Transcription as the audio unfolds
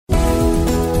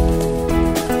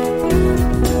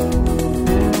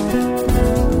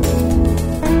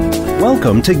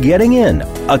Welcome to Getting In,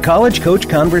 a college coach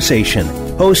conversation,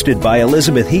 hosted by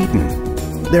Elizabeth Heaton.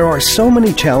 There are so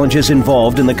many challenges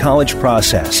involved in the college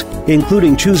process,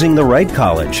 including choosing the right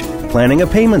college, planning a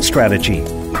payment strategy,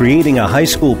 creating a high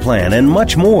school plan, and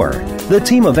much more. The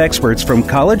team of experts from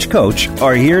College Coach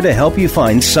are here to help you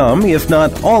find some, if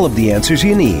not all, of the answers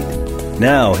you need.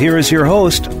 Now, here is your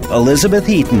host, Elizabeth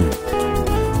Heaton.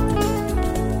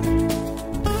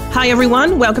 Hi,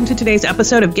 everyone. Welcome to today's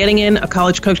episode of Getting In, a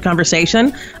College Coach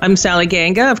Conversation. I'm Sally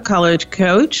Ganga of College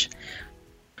Coach.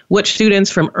 What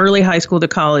students from early high school to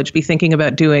college be thinking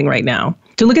about doing right now?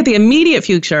 To look at the immediate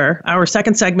future, our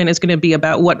second segment is going to be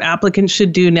about what applicants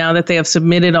should do now that they have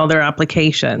submitted all their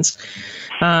applications.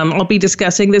 I'll be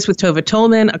discussing this with Tova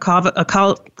Tolman, a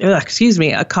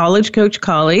College Coach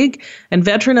colleague and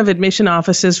veteran of admission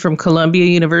offices from Columbia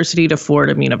University to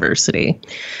Fordham University.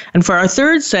 And for our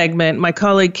third segment, my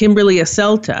colleague Kimberly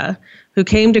Aselta, who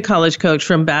came to College Coach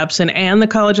from Babson and the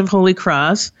College of Holy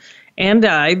Cross, and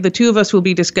I, the two of us will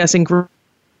be discussing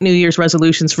New Year's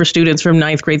resolutions for students from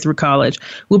 9th grade through college.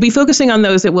 We'll be focusing on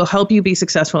those that will help you be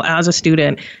successful as a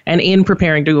student and in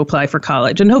preparing to apply for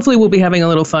college. And hopefully we'll be having a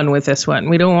little fun with this one.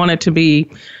 We don't want it to be,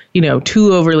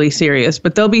 too overly serious,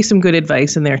 but there'll be some good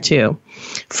advice in there too.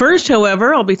 First,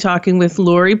 however, I'll be talking with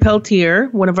Lori Peltier,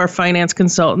 one of our finance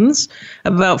consultants,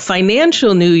 about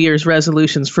financial New Year's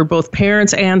resolutions for both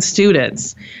parents and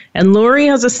students. And Lori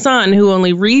has a son who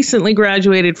only recently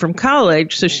graduated from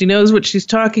college, so she knows what she's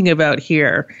talking about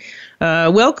here.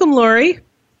 Welcome, Lori.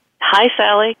 Hi,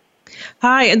 Sally.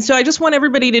 Hi, and so I just want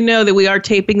everybody to know that we are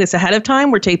taping this ahead of time.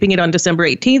 We're taping it on December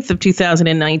 18th of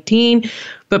 2019.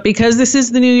 But because this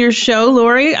is the New Year's show,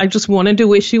 Lori, I just wanted to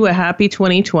wish you a happy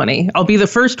 2020. I'll be the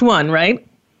first one, right?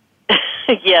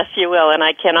 Yes, you will, and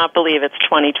I cannot believe it's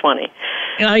 2020.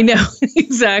 I know,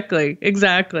 exactly.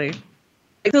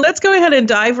 So let's go ahead and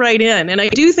dive right in. And I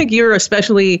do think you're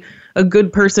especially a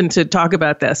good person to talk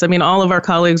about this. I mean, all of our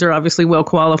colleagues are obviously well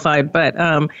qualified, but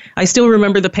I still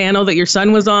remember the panel that your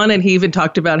son was on, and he even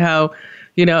talked about how,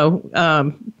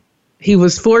 he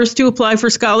was forced to apply for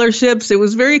scholarships. It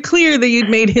was very clear that you'd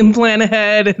made him plan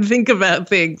ahead and think about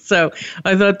things. So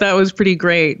I thought that was pretty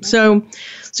great. So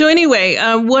anyway,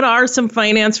 what are some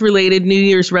finance-related New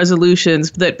Year's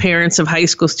resolutions that parents of high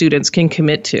school students can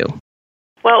commit to?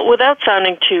 Well, without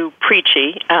sounding too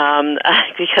preachy,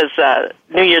 because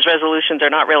New Year's resolutions are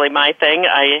not really my thing.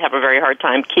 I have a very hard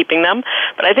time keeping them.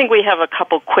 But I think we have a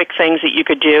couple quick things that you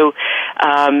could do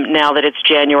now that it's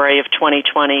January of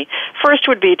 2020. First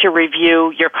would be to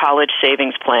review your college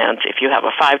savings plans. If you have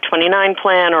a 529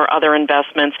 plan or other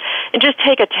investments, and just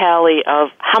take a tally of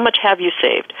how much have you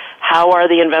saved? How are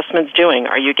the investments doing?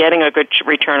 Are you getting a good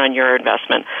return on your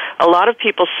investment? A lot of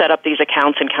people set up these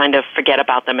accounts and kind of forget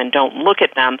about them and don't look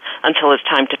at them until it's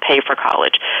time to pay for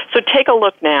college. So take a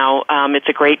look now. It's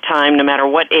a great time no matter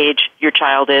what age your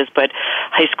child is, but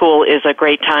high school is a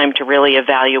great time to really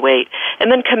evaluate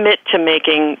and then commit to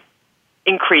making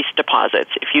increased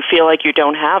deposits. If you feel like you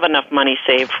don't have enough money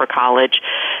saved for college,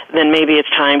 then maybe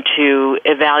it's time to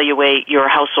evaluate your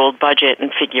household budget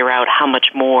and figure out how much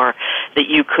more that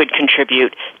you could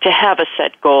contribute to have a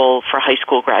set goal for high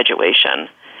school graduation.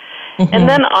 Mm-hmm. And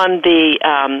then on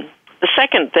the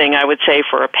second thing I would say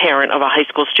for a parent of a high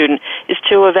school student is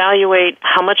to evaluate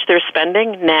how much they're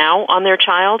spending now on their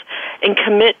child and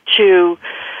commit to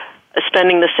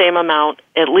spending the same amount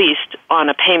at least on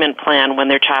a payment plan when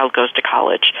their child goes to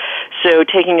college. So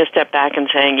taking a step back and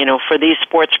saying, for these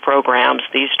sports programs,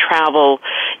 these travel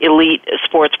elite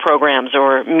sports programs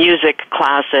or music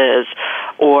classes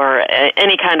or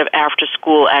any kind of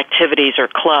after-school activities or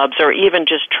clubs or even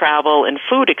just travel and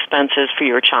food expenses for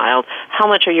your child, how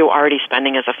much are you already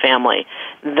spending as a family?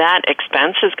 That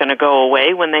expense is going to go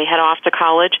away when they head off to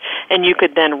college, and you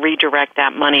could then redirect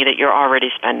that money that you're already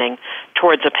spending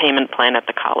towards a payment plan at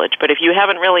the college. But if you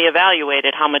haven't really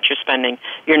evaluated how much you're spending,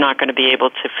 you're not going to be able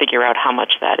to figure out how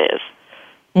much that is.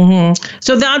 Mm-hmm.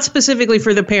 So that's specifically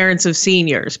for the parents of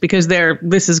seniors, because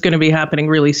this is going to be happening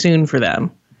really soon for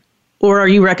them. Or are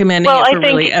you recommending it for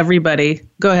really everybody?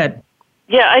 Go ahead.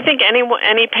 Yeah, I think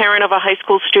any parent of a high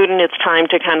school student, it's time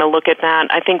to kind of look at that.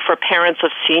 I think for parents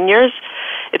of seniors,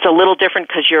 it's a little different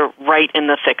because you're right in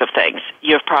the thick of things.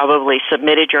 You've probably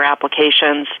submitted your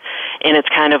applications, and it's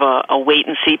kind of a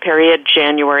wait-and-see period.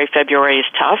 January, February is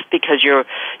tough because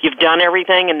you've done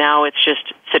everything, and now it's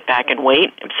just sit back and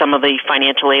wait. Some of the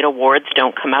financial aid awards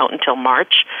don't come out until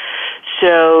March.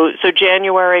 So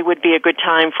January would be a good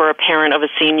time for a parent of a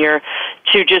senior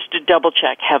to just double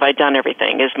check, have I done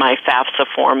everything? Is my FAFSA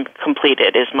form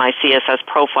completed? Is my CSS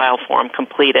profile form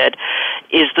completed?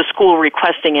 Is the school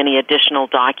requesting any additional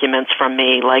documents from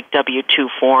me, like W-2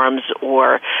 forms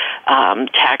or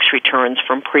tax returns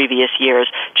from previous years,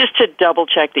 just to double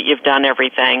check that you've done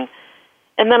everything.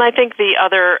 And then I think the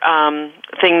other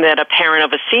thing that a parent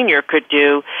of a senior could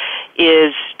do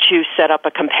is to set up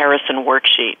a comparison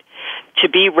worksheet to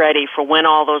be ready for when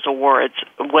all those awards,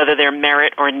 whether they're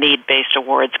merit or need-based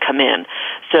awards, come in.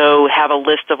 So have a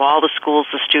list of all the schools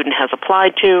the student has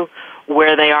applied to,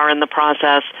 where they are in the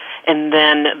process, and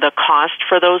then the cost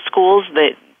for those schools.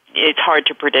 It's hard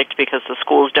to predict because the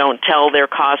schools don't tell their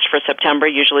cost for September,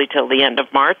 usually till the end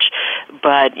of March.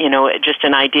 But, just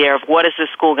an idea of what is this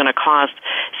school going to cost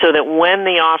so that when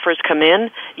the offers come in,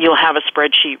 you'll have a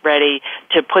spreadsheet ready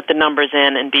to put the numbers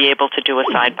in and be able to do a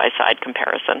side-by-side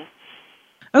comparison.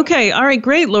 Okay. All right.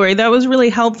 Great, Lori. That was really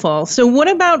helpful. So what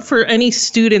about for any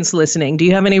students listening? Do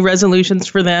you have any resolutions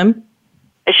for them?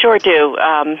 I sure do,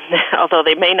 although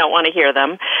they may not want to hear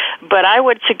them. But I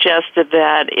would suggest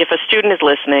that if a student is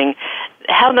listening,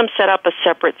 have them set up a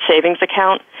separate savings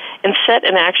account and set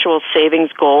an actual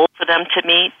savings goal for them to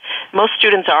meet. Most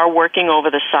students are working over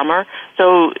the summer,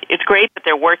 so it's great that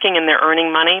they're working and they're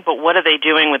earning money, but what are they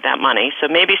doing with that money? So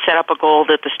maybe set up a goal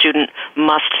that the student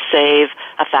must save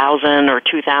 $1,000 or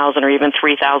 $2,000 or even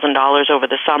 $3,000 over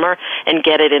the summer and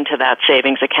get it into that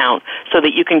savings account so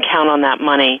that you can count on that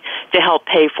money to help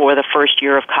pay for the first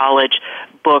year of college,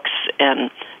 books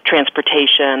and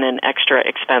transportation and extra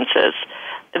expenses.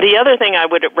 The other thing I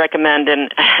would recommend, and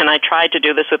I tried to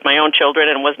do this with my own children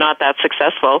and was not that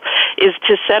successful, is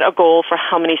to set a goal for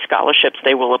how many scholarships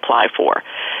they will apply for.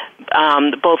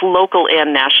 Both local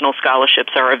and national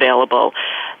scholarships are available.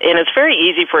 And it's very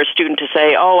easy for a student to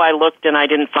say, I looked and I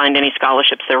didn't find any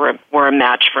scholarships that were a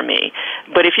match for me.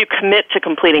 But if you commit to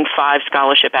completing 5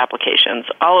 scholarship applications,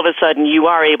 all of a sudden you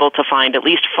are able to find at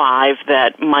least 5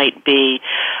 that might be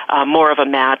more of a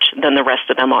match than the rest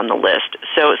of them on the list.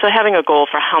 So having a goal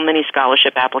for how many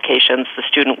scholarship applications the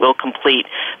student will complete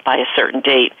by a certain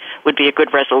date would be a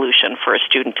good resolution for a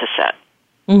student to set.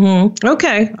 Mm-hmm.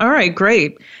 Okay. All right.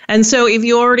 Great. And so if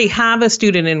you already have a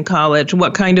student in college,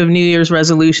 what kind of New Year's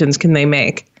resolutions can they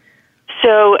make?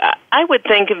 So I would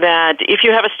think that if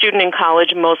you have a student in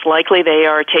college, most likely they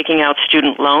are taking out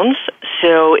student loans.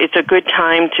 So it's a good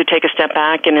time to take a step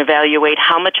back and evaluate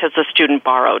how much has the student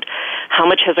borrowed, how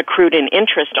much has accrued in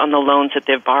interest on the loans that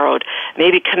they've borrowed,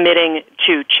 maybe committing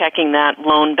to checking that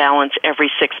loan balance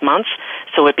every 6 months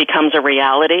so it becomes a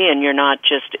reality and you're not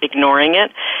just ignoring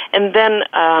it, and then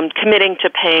committing to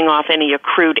paying off any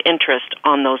accrued interest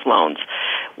on those loans.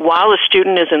 While a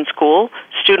student is in school,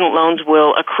 student loans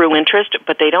will accrue interest,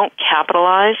 but they don't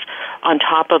capitalize on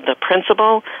top of the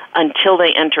principal until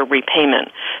they enter repayment.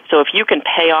 So if you can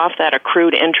pay off that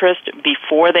accrued interest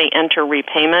before they enter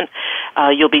repayment,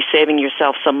 you'll be saving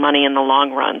yourself some money in the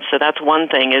long run. So that's one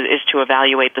thing, is to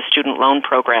evaluate the student loan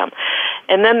program.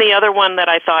 And then the other one that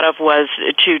I thought of was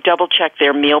to double-check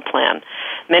their meal plan.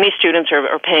 Many students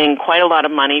are paying quite a lot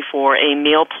of money for a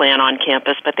meal plan on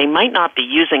campus, but they might not be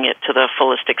using it to the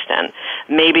fullest extent.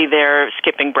 Maybe they're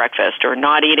skipping breakfast or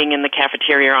not eating in the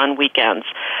cafeteria on weekends,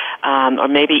 or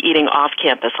maybe eating off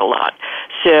campus a lot.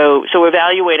 So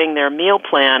evaluating their meal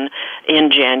plan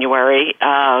in January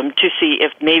to see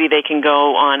if maybe they can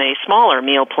go on a smaller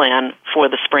meal plan for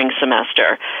the spring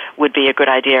semester would be a good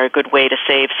idea, a good way to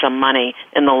save some money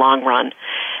in the long run.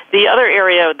 The other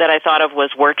area that I thought of was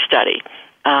work study.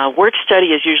 Work study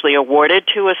is usually awarded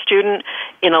to a student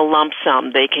in a lump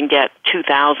sum. They can get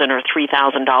 $2,000 or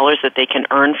 $3,000 that they can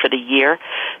earn for the year.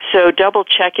 So double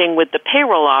checking with the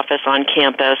payroll office on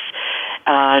campus,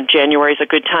 January is a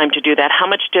good time to do that. How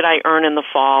much did I earn in the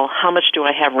fall? How much do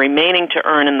I have remaining to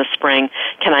earn in the spring?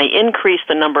 Can I increase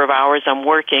the number of hours I'm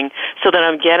working so that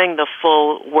I'm getting the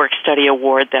full work study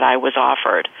award that I was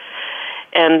offered?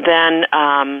 And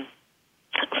then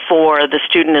for the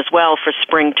student as well for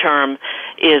spring term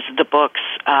is the books,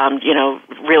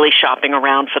 really shopping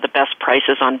around for the best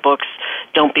prices on books.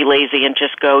 Don't be lazy and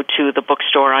just go to the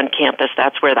bookstore on campus.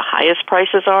 That's where the highest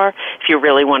prices are. If you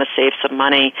really want to save some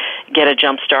money, get a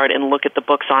jump start and look at the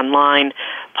books online,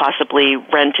 possibly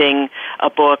renting a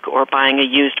book or buying a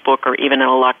used book or even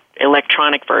an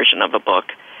electronic version of a book.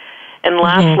 And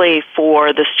lastly,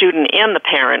 for the student and the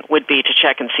parent would be to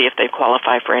check and see if they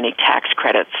qualify for any tax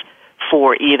credits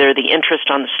for either the interest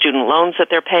on the student loans that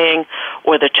they're paying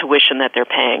or the tuition that they're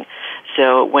paying.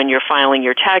 So when you're filing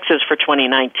your taxes for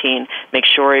 2019, make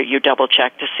sure you double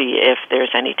check to see if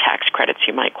there's any tax credits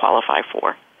you might qualify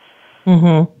for.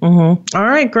 Mm-hmm. Mm-hmm. All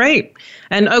right, great.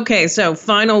 And okay, so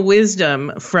final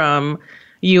wisdom from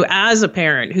you as a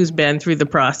parent who's been through the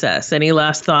process. Any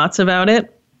last thoughts about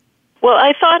it? Well,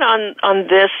 I thought on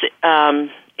this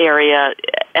area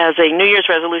as a New Year's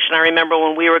resolution. I remember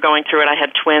when we were going through it, I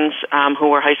had twins who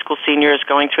were high school seniors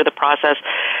going through the process.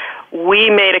 We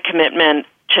made a commitment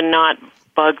to not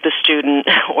bug the student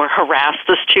or harass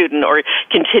the student or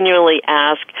continually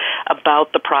ask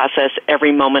about the process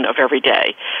every moment of every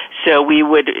day. So we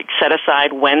would set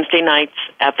aside Wednesday nights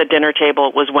at the dinner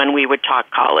table was when we would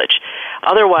talk college.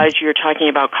 Otherwise, you're talking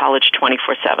about college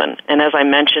 24/7. And as I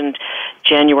mentioned,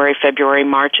 January, February,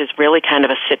 March is really kind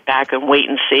of a sit back and wait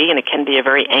and see, and it can be a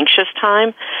very anxious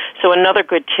time. So another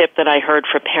good tip that I heard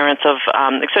for parents of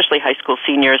especially high school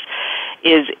seniors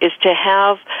is to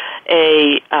have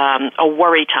a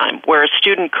worry time where a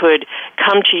student could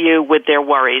come to you with their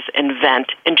worries and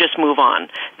vent and just move on.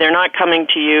 They're not coming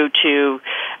to you to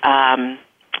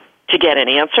get an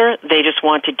answer. They just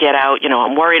want to get out,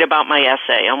 I'm worried about my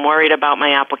essay, I'm worried about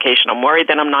my application, I'm worried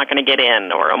that I'm not going to get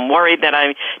in, or I'm worried that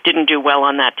I didn't do well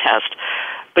on that test.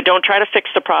 But don't try to fix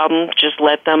the problem. Just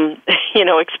let them,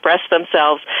 express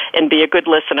themselves and be a good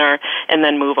listener and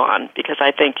then move on. Because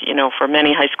I think, for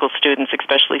many high school students,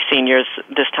 especially seniors,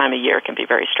 this time of year can be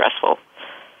very stressful.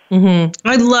 Mm-hmm.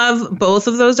 I love both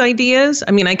of those ideas.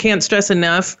 I mean, I can't stress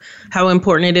enough how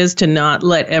important it is to not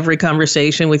let every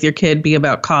conversation with your kid be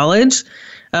about college.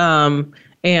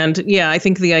 And yeah, I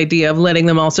think the idea of letting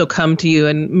them also come to you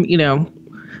and,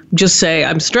 just say,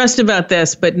 I'm stressed about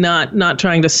this, but not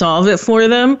trying to solve it for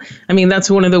them. I mean, that's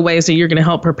one of the ways that you're going to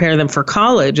help prepare them for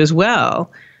college as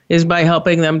well, is by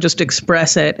helping them just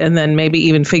express it and then maybe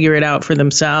even figure it out for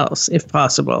themselves, if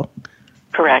possible.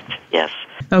 Correct. Yes.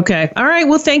 Okay. All right.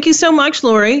 Well, thank you so much,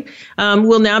 Lori.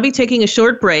 We'll now be taking a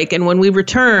short break. And when we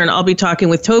return, I'll be talking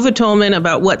with Tova Tolman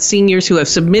about what seniors who have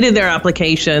submitted their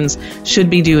applications should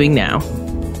be doing now.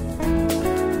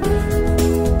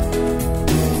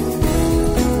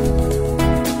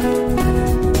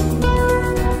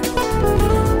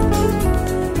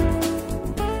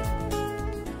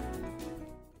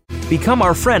 Become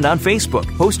our friend on Facebook.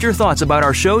 Post your thoughts about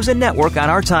our shows and network on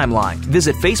our timeline.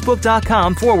 Visit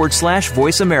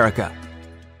Facebook.com/Voice America.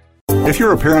 If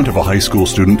you're a parent of a high school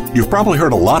student, you've probably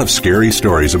heard a lot of scary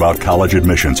stories about college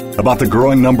admissions, about the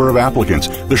growing number of applicants,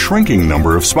 the shrinking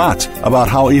number of spots, about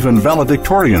how even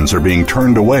valedictorians are being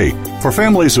turned away. For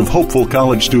families of hopeful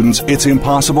college students, it's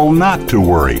impossible not to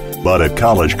worry. But at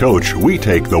College Coach, we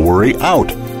take the worry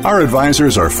out. Our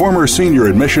advisors are former senior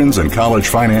admissions and college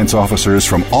finance officers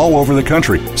from all over the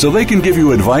country, so they can give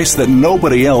you advice that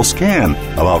nobody else can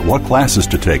about what classes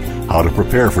to take, how to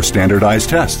prepare for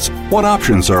standardized tests, what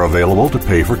options are available to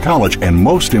pay for college, and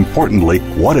most importantly,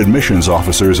 what admissions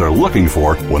officers are looking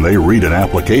for when they read an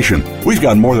application. We've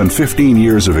got more than 15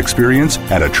 years of experience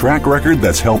and a track record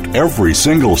that's helped every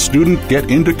single student get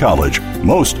into college,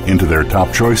 most into their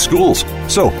top choice schools.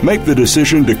 So make the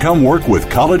decision to come work with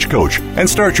College Coach and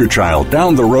start your child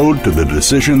down the road to the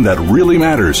decision that really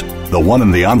matters, the one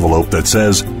in the envelope that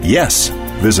says yes.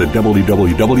 Visit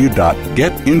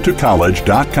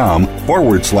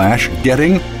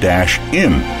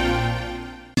www.getintocollege.com/getting-in.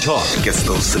 Talk gets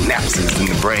those synapses in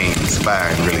the brain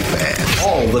firing really fast.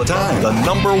 All the time. The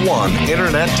number one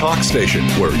internet talk station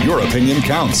where your opinion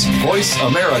counts.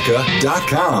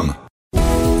 VoiceAmerica.com.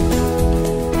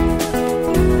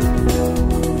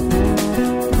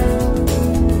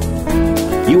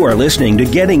 You are listening to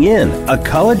Getting In, a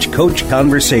College Coach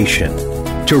Conversation.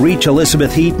 To reach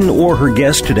Elizabeth Heaton or her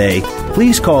guest today,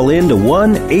 please call in to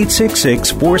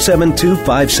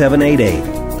 1-866-472-5788.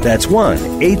 That's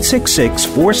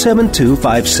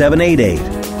 1-866-472-5788.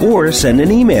 Or send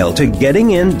an email to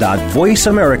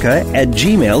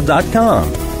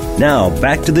gettingin.voiceamerica@gmail.com. Now,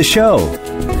 back to the show.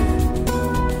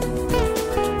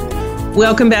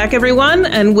 Welcome back, everyone,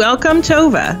 and welcome,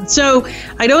 Tova. So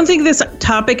I don't think this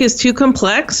topic is too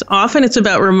complex. Often it's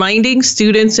about reminding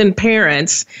students and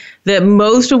parents that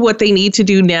most of what they need to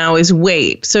do now is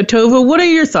wait. So, Tova, what are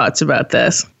your thoughts about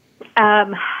this?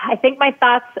 I think my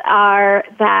thoughts are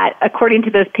that, according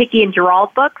to those Pickey and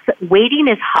Gerald books, waiting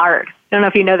is hard. I don't know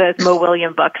if you know those Mo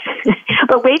Williams books,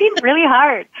 but waiting's really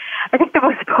hard. I think the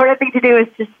most important thing to do is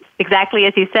just exactly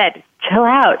as you said, chill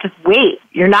out, just wait.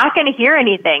 You're not going to hear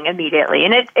anything immediately.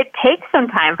 And it takes some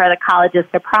time for the colleges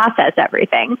to process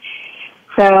everything.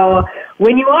 So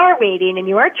when you are waiting and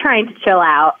you are trying to chill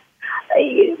out,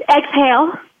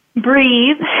 exhale,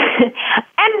 breathe,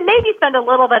 and maybe spend a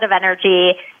little bit of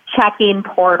energy checking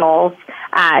portals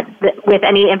with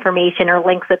any information or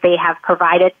links that they have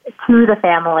provided to the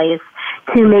families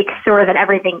to make sure that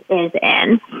everything is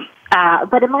in.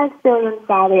 But in my experience,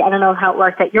 Sally, I don't know how it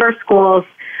works at your schools,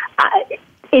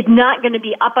 it's not going to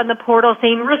be up on the portal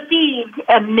saying received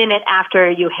a minute after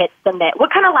you hit submit.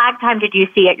 What kind of lag time did you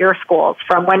see at your schools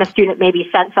from when a student maybe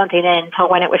sent something in till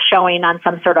when it was showing on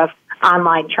some sort of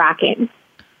online tracking?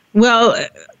 Well,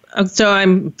 so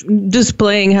I'm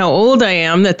displaying how old I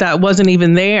am, that wasn't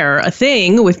even a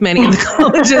thing with many of the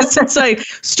colleges since I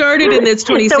started in this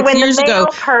 26 years ago.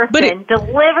 So when the mail person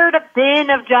delivered a bin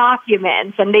of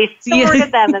documents and they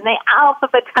sorted them and they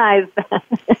alphabetized them.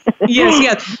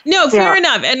 Yes. No, fair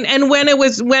enough. And when it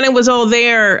was all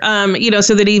there,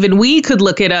 so that even we could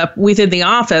look it up within the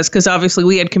office, because obviously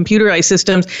we had computerized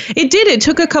systems, it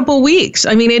took a couple weeks.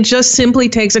 I mean, it just simply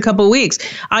takes a couple weeks.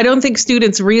 I don't think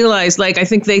students realize, I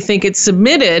think they think it's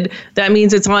submitted, that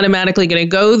means it's automatically going to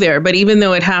go there. But even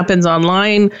though it happens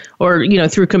online or,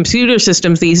 through computer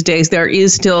systems these days, there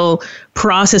is still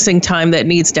processing time that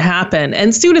needs to happen.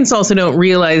 And students also don't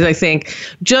realize, I think,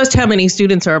 just how many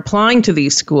students are applying to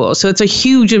these schools. So it's a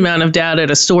huge amount of data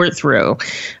to sort through.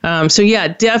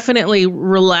 Definitely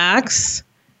relax,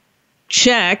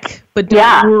 check, but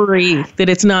don't worry that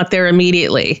it's not there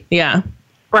immediately. Yeah.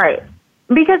 Right.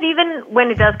 Because even when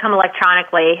it does come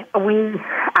electronically, we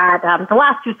at the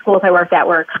last two schools I worked at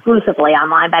were exclusively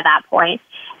online by that point.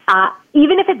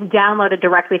 Even if it's downloaded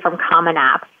directly from Common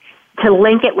App, to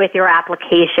link it with your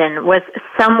application was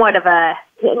somewhat of a,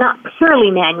 not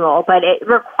purely manual, but it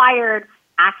required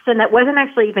action that wasn't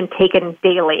actually even taken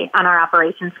daily on our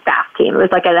operations staff team. It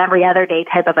was like an every other day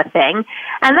type of a thing.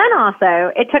 And then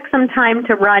also, it took some time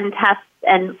to run tests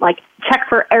and check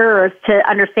for errors to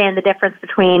understand the difference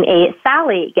between a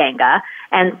Sally Ganga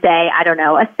and say, I don't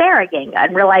know, a Sarah Ganga,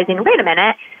 and realizing, wait a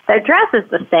minute, the address is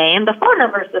the same, the phone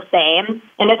number is the same,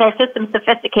 and is our system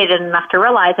sophisticated enough to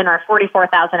realize in our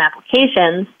 44,000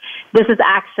 applications, this is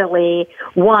actually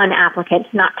one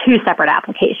applicant, not two separate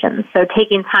applications. So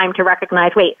taking time to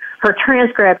recognize, wait, her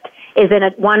transcript is in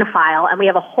one file, and we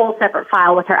have a whole separate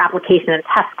file with her application and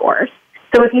test scores.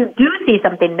 So if you do see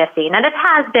something missing, and it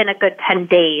has been a good 10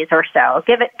 days or so,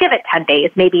 give it 10 days,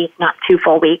 maybe not 2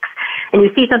 full weeks, and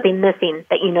you see something missing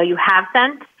that you have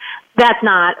sent, that's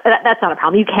not a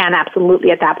problem. You can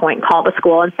absolutely at that point call the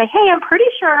school and say, hey, I'm pretty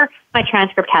sure my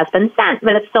transcript has been sent,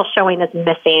 but it's still showing as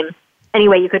missing.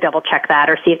 Anyway, you could double check that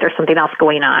or see if there's something else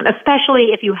going on,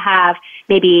 especially if you have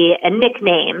maybe a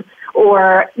nickname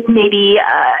or maybe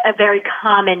a very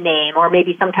common name, or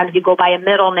maybe sometimes you go by a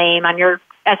middle name on your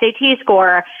SAT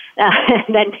score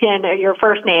than your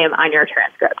first name on your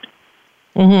transcript.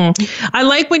 Mm-hmm. I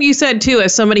like what you said, too,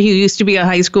 as somebody who used to be a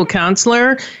high school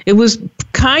counselor. It was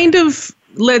kind of,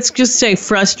 let's just say,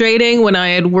 frustrating when I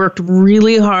had worked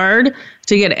really hard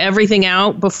to get everything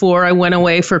out before I went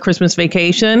away for Christmas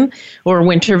vacation or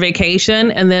winter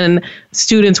vacation. And then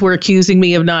students were accusing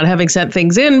me of not having sent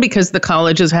things in because the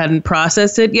colleges hadn't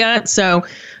processed it yet. So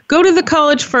go to the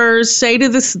college first, say to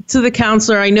the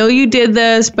counselor, I know you did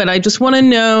this, but I just want to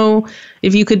know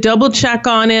if you could double check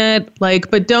on it.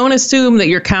 But don't assume that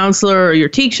your counselor or your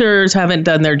teachers haven't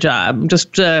done their job.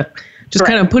 Just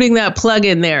kind of putting that plug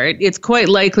in there. It's quite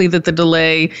likely that the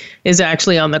delay is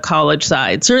actually on the college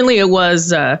side. Certainly it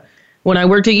was when I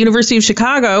worked at University of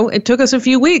Chicago. It took us a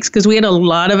few weeks because we had a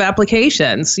lot of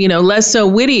applications, less so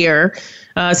Whittier.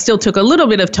 Still took a little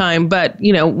bit of time, but,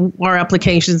 our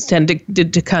applications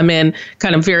tended to come in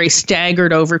kind of very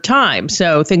staggered over time.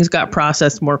 So things got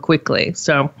processed more quickly.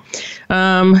 So,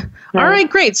 all right,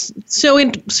 great.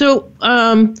 So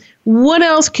what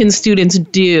else can students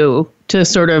do to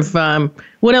sort of,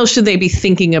 what else should they be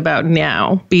thinking about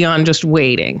now beyond just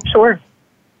waiting? Sure.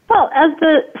 Well, as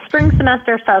the spring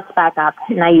semester starts back up,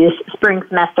 and I use spring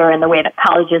semester in the way that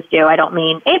colleges do, I don't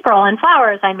mean April and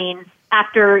flowers, I mean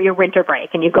after your winter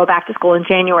break and you go back to school in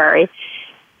January,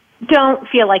 don't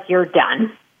feel like you're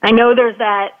done. I know there's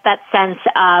that sense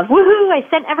of, woohoo, I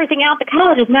sent everything out, the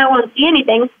colleges now won't see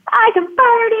anything. I can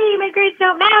party, my grades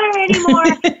don't matter anymore.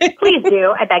 Please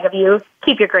do, I beg of you,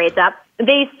 keep your grades up.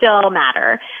 They still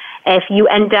matter. If you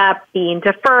end up being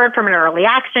deferred from an early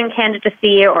action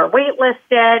candidacy or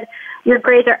waitlisted, your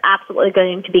grades are absolutely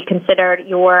going to be considered.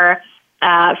 Your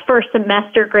first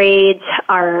semester grades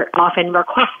are often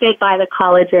requested by the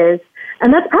colleges,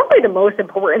 and that's probably the most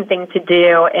important thing to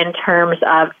do in terms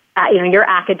of your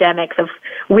academics, of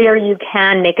where you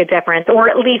can make a difference or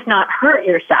at least not hurt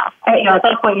yourself. At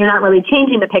that point, you're not really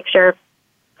changing the picture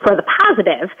for the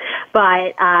positive,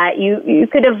 but you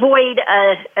could avoid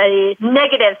a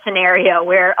negative scenario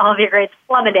where all of your grades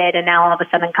plummeted and now all of a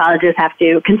sudden colleges have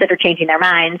to consider changing their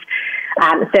minds.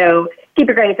 So keep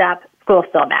your grades up. School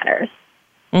still matters.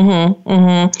 Mm-hmm.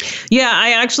 Mm-hmm. Yeah,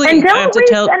 I actually and don't have to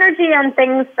waste energy on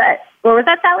things that. What was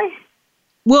that, Sally?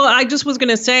 Well, I just was going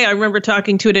to say, I remember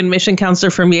talking to an admission counselor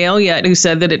from Yale who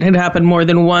said that it had happened more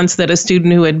than once that a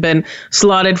student who had been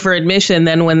slotted for admission,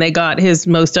 then when they got his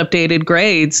most updated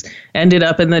grades, ended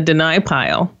up in the deny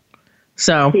pile.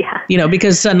 So,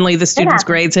 because suddenly the student's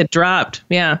grades had dropped.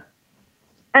 Yeah.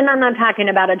 And I'm not talking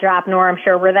about a drop, nor I'm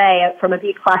sure were they from a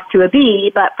B plus to a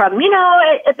B, but from, a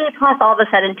B plus all of a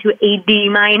sudden to a D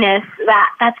minus,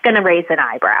 that's going to raise an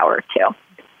eyebrow or two.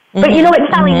 But you know what,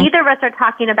 Sally, neither of us are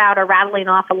talking about or rattling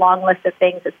off a long list of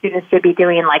things that students should be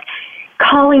doing, like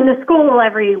calling the school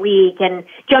every week and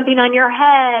jumping on your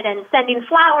head and sending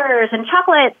flowers and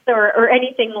chocolates or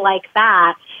anything like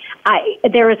that.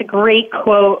 There was a great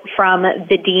quote from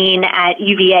the dean at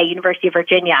UVA, University of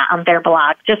Virginia, on their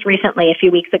blog just recently, a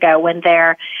few weeks ago, when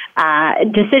their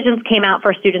decisions came out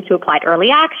for students who applied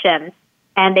early action.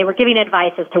 And they were giving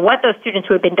advice as to what those students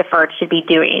who had been deferred should be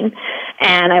doing.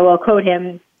 And I will quote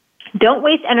him, "Don't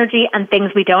waste energy on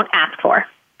things we don't ask for.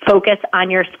 Focus on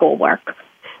your schoolwork."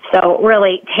 So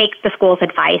really take the school's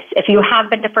advice. If you have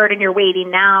been deferred and you're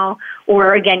waiting now,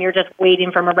 or again, you're just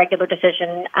waiting from a regular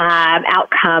decision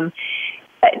outcome,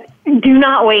 do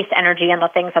not waste energy on the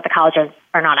things that the colleges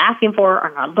are not asking for,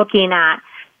 are not looking at.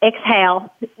 Exhale,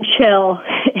 chill,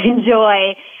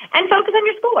 enjoy, and focus on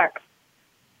your schoolwork.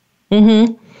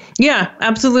 Yeah,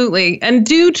 absolutely. And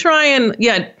do try and,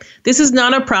 this is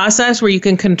not a process where you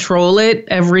can control it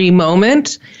every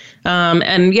moment.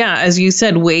 And as you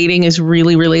said, waiting is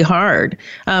really, really hard.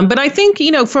 But I think,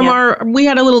 we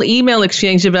had a little email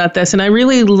exchange about this, and I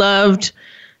really loved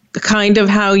kind of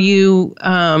how you,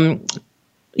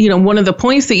 one of the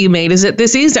points that you made is that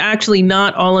this is actually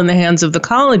not all in the hands of the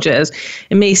colleges.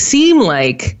 It may seem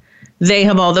like they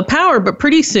have all the power, but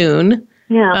pretty soon,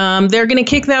 they're going to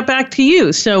kick that back to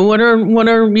you. So what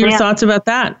are your thoughts about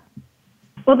that?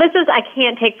 Well, I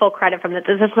can't take full credit from this.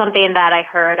 This is something that I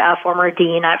heard a former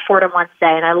dean at Fordham once say,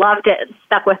 and I loved it. It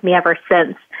stuck with me ever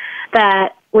since.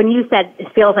 That when you said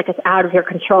it feels like it's out of your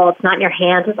control, it's not in your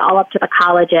hands, it's all up to the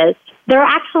colleges, there are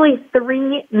actually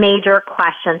 3 major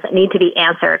questions that need to be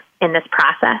answered in this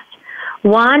process.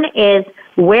 One is,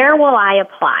 where will I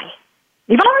apply?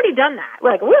 You've already done that.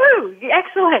 We're like, woohoo,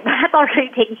 excellent. That's already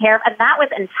taken care of. And that was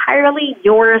entirely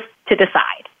yours to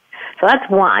decide. So that's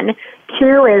one.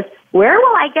 2 is, where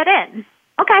will I get in?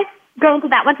 Okay, go into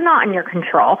that one's not in your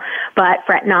control. But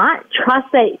fret not. Trust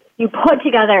that you put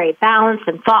together a balanced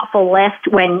and thoughtful list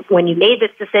when you made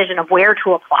this decision of where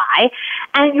to apply.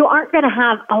 And you aren't going to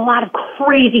have a lot of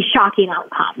crazy, shocking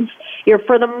outcomes. You're,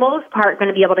 for the most part, going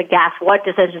to be able to guess what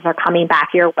decisions are coming back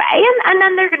your way. And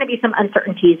then there are going to be some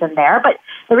uncertainties in there. But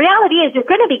the reality is you're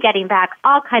going to be getting back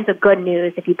all kinds of good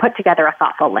news if you put together a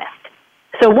thoughtful list.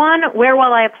 So 1, where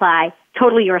will I apply?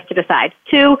 Totally yours to decide.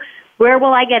 2, where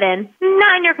will I get in?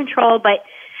 Not in your control, but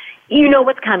you know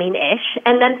what's coming-ish.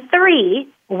 And then 3,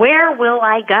 where will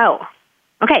I go?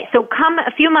 Okay, so come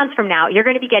a few months from now, you're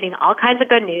going to be getting all kinds of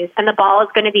good news, and the ball is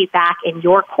going to be back in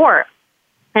your court.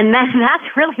 And then that's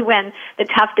really when the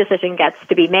tough decision gets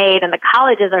to be made, and the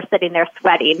colleges are sitting there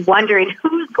sweating, wondering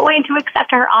who's going to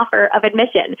accept our offer of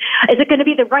admission. Is it going to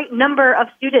be the right number of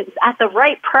students at the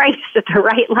right price, at the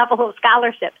right level of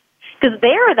scholarships? Because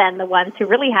they're then the ones who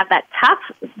really have that tough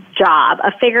job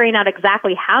of figuring out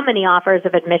exactly how many offers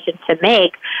of admission to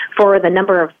make for the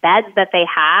number of beds that they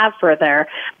have, for their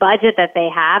budget that they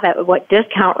have, at what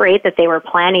discount rate that they were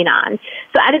planning on.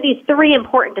 So out of these 3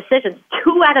 important decisions,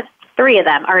 2 out of 3 of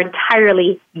them are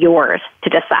entirely yours to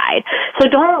decide. So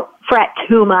don't fret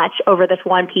too much over this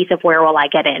one piece of where will I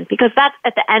get in, because that's,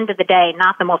 at the end of the day,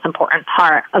 not the most important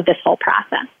part of this whole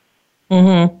process.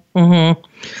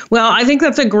 Well, I think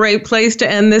that's a great place to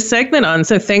end this segment on.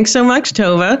 So thanks so much,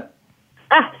 Tova.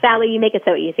 Sally, you make it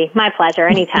so easy. My pleasure.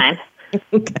 Anytime.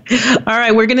 Okay. All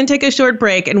right, we're going to take a short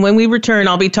break. And when we return,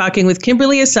 I'll be talking with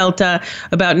Kimberly Aselta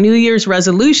about New Year's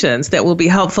resolutions that will be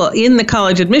helpful in the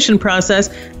college admission process,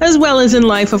 as well as in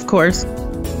life, of course.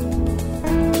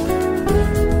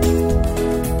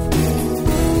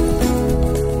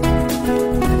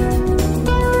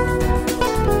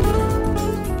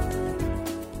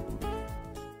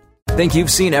 Think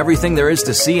you've seen everything there is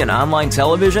to see in online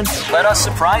television? Let us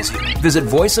surprise you. Visit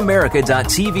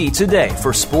voiceamerica.tv today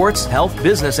for sports, health,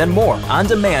 business, and more on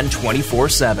demand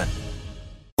 24/7.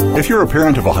 If you're a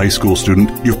parent of a high school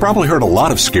student, you've probably heard a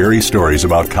lot of scary stories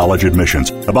about college admissions,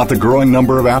 about the growing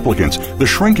number of applicants, the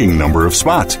shrinking number of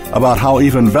spots, about how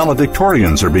even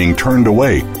valedictorians are being turned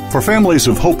away. For families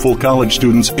of hopeful college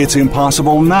students, it's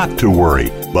impossible not to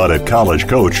worry. But at College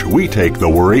Coach, we take the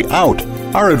worry out.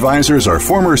 Our advisors are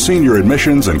former senior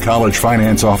admissions and college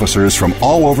finance officers from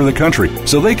all over the country,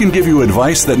 so they can give you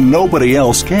advice that nobody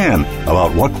else can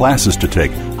about what classes to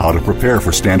take, how to prepare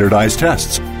for standardized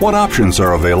tests, what options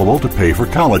are available to pay for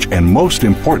college, and most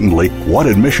importantly, what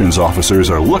admissions officers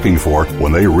are looking for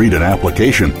when they read an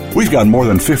application. We've got more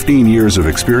than 15 years of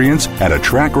experience and a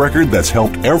track record that's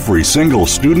helped every single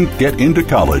student get into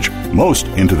college, most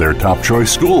into their top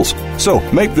choice schools. So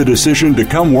make the decision to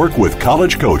come work with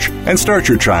College Coach and start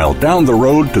your child down the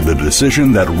road to the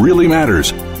decision that really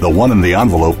matters, the one in the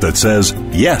envelope that says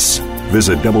yes.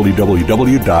 Visit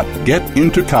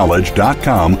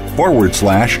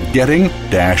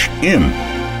www.getintocollege.com/getting-in.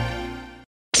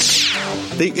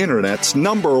 The Internet's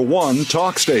number one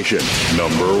talk station.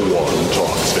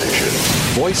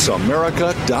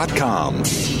 VoiceAmerica.com.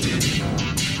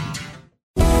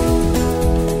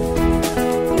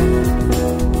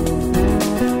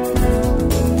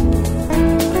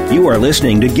 You are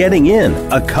listening to Getting In,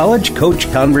 a College Coach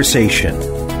Conversation.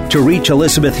 To reach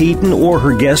Elizabeth Heaton or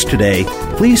her guest today,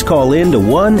 please call in to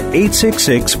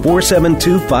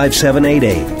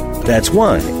 1-866-472-5788. That's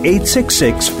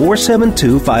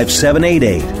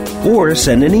 1-866-472-5788. Or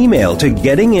send an email to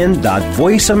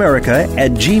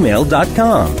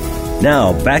gettingin.voiceamerica@gmail.com.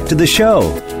 Now, back to the show.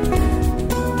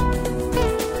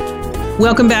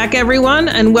 Welcome back, everyone,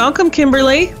 and welcome,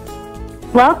 Kimberly.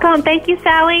 Welcome. Thank you,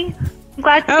 Sally. I'm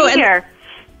glad to be here.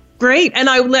 Great. And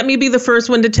let me be the first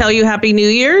one to tell you Happy New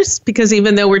Year's, because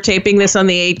even though we're taping this on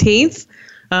the 18th,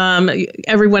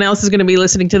 everyone else is going to be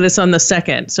listening to this on the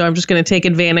 2nd. So I'm just going to take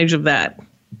advantage of that.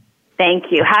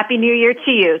 Thank you. Happy New Year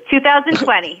to you.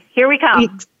 2020. Here we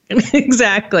come.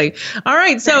 Exactly. All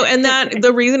right. So, and that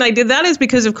the reason I did that is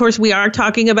because, of course, we are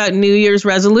talking about New Year's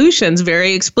resolutions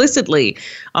very explicitly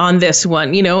on this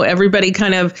one. You know, everybody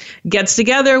kind of gets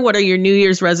together. What are your New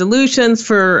Year's resolutions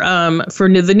for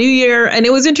the new year? And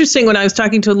it was interesting when I was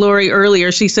talking to Lori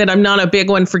earlier. She said, I'm not a big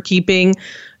one for keeping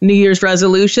New Year's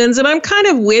resolutions, and I'm kind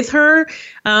of with her.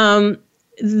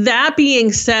 That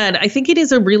being said, I think it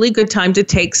is a really good time to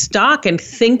take stock and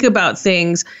think about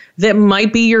things that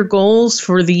might be your goals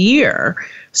for the year.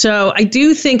 So I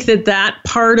do think that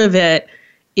part of it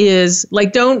is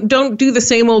like, don't do the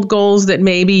same old goals that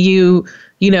maybe you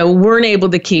weren't able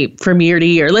to keep from year to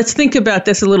year. Let's think about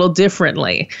this a little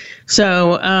differently.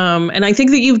 So, and I think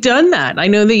that you've done that. I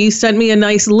know that you sent me a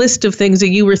nice list of things that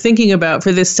you were thinking about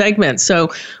for this segment.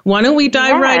 So why don't we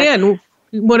dive right in?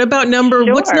 What about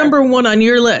what's number one on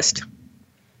your list?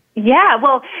 Yeah,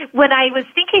 well, when I was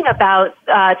thinking about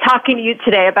talking to you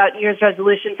today about New Year's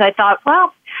resolutions, I thought,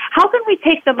 well, how can we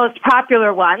take the most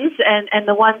popular ones and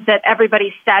the ones that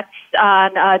everybody sets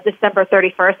on December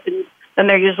 31st, and then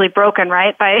they're usually broken,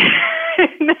 right, by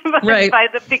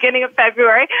the beginning of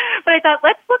February. But I thought,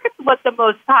 let's look at what the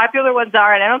most popular ones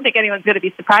are, and I don't think anyone's going to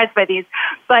be surprised by these,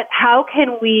 but how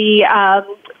can we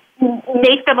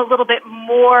make them a little bit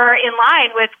more in line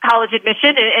with college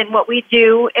admission and what we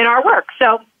do in our work.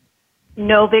 So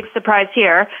no big surprise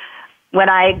here. When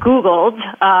I Googled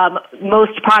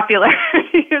most popular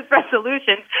New Year's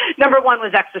resolutions, number one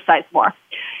was exercise more.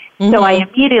 Mm-hmm. So I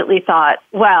immediately thought,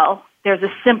 well, there's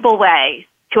a simple way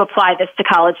to apply this to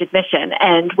college admission.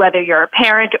 And whether you're a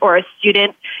parent or a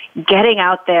student, getting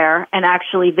out there and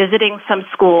actually visiting some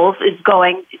schools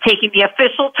taking the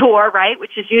official tour, right,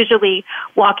 which is usually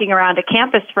walking around a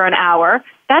campus for an hour,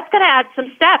 that's going to add some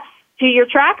steps to your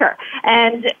tracker.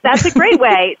 And that's a great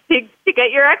way to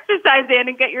get your exercise in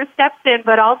and get your steps in,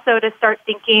 but also to start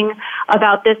thinking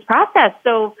about this process.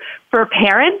 So for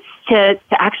parents to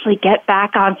actually get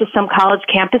back onto some college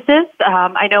campuses,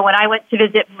 I know when I went to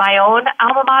visit my own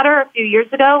alma mater a few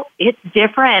years ago, it's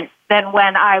different than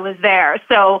when I was there.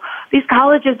 So these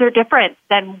colleges are different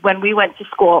than when we went to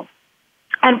school.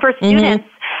 And for students,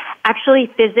 actually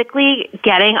physically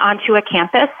getting onto a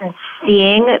campus and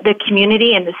seeing the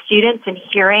community and the students and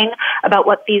hearing about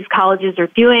what these colleges are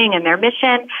doing and their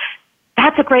mission,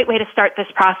 that's a great way to start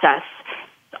this process.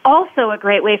 It's also a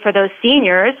great way for those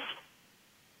seniors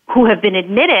who have been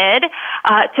admitted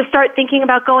to start thinking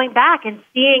about going back and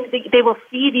they will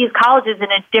see these colleges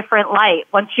in a different light.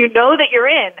 Once you know that you're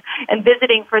in, and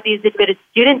visiting for these admitted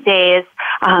student days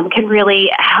can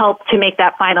really help to make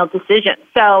that final decision.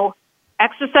 So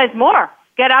exercise more.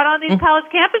 Get out on these college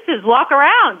campuses. Walk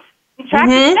around. And track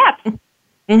the steps.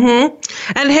 Mm-hmm.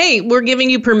 And hey, we're giving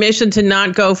you permission to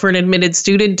not go for an admitted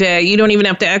student day. You don't even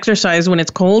have to exercise when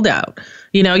it's cold out.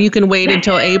 You know, you can wait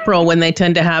until April when they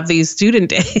tend to have these student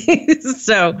days.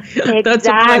 So that's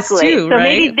a plus too, so right?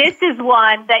 maybe this is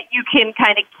one that you can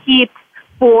kind of keep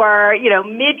for,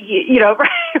 right,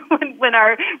 when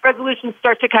our resolutions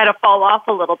start to kind of fall off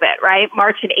a little bit, right?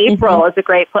 March and April is a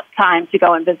great time to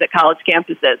go and visit college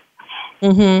campuses.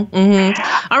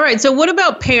 All right. So what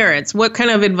about parents? What kind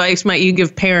of advice might you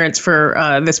give parents for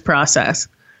this process?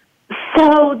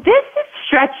 So this is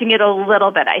stretching it a little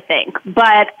bit, I think.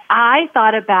 But I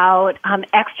thought about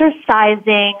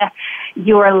exercising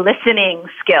your listening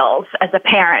skills as a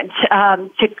parent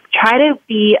to try to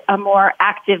be a more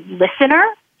active listener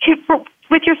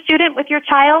with your student, with your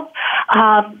child.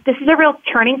 This is a real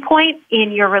turning point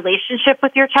in your relationship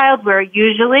with your child where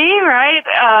usually, right,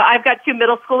 I've got 2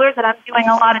 middle schoolers and I'm doing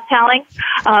a lot of telling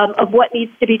of what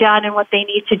needs to be done and what they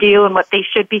need to do and what they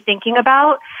should be thinking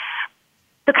about.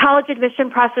 The college admission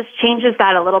process changes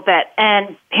that a little bit,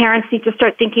 and parents need to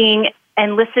start thinking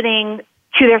and listening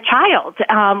to their child.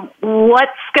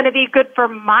 What's going to be good for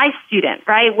my student,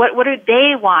 right? What do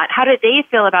they want? How do they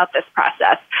feel about this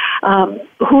process?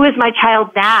 Who is my child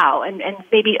now? And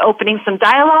maybe opening some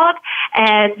dialogue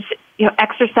and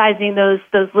exercising those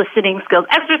listening skills,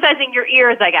 exercising your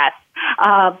ears, I guess,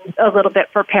 a little bit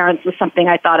for parents was something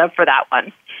I thought of for that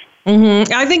one.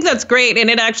 I think that's great. And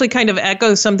it actually kind of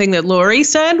echoes something that Lori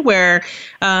said where,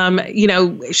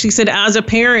 she said as a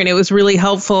parent, it was really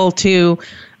helpful to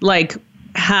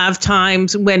have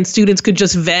times when students could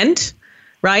just vent,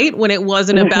 right? When it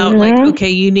wasn't about okay,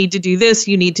 you need to do this,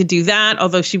 you need to do that.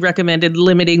 Although she recommended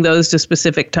limiting those to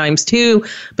specific times too.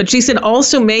 But she said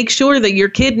also make sure that your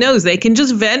kid knows they can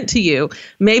just vent to you.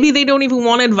 Maybe they don't even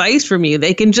want advice from you.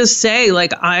 They can just say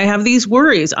I have these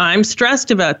worries. I'm stressed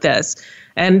about this.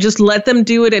 And just let them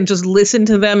do it and just listen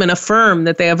to them and affirm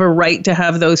that they have a right to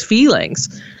have those feelings.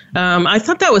 I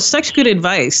thought that was such good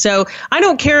advice. So I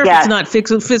don't care if it's not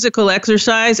physical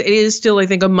exercise. It is still, I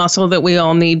think, a muscle that we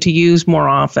all need to use more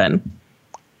often.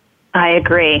 I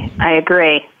agree.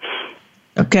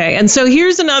 Okay. And so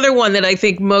here's another one that I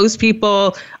think most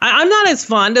people, I'm not as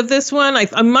fond of this one.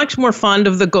 I'm much more fond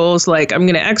of the goals like I'm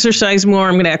going to exercise more.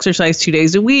 I'm going to exercise 2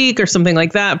 days a week or something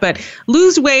like that. But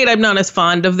lose weight, I'm not as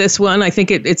fond of this one. I think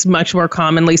it's much more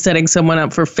commonly setting someone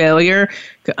up for failure.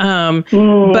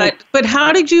 But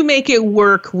how did you make it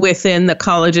work within the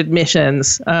college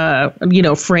admissions,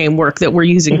 framework that we're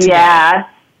using today? Yeah.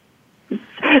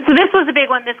 So this was a big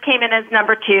one. This came in as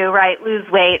number 2, right? Lose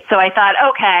weight. So I thought,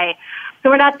 okay. So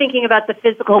we're not thinking about the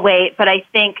physical weight, but I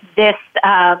think this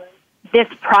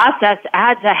process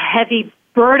adds a heavy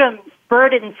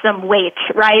burdensome weight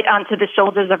right onto the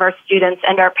shoulders of our students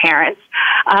and our parents.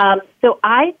 So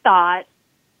I thought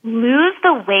lose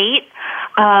the weight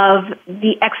of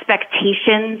the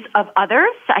expectations of others.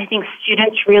 I think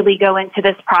students really go into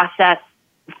this process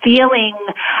feeling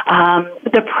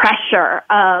the pressure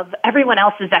of everyone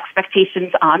else's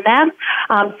expectations on them.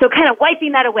 So kind of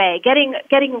wiping that away, getting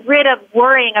rid of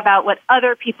worrying about what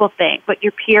other people think, what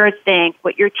your peers think,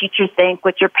 what your teachers think,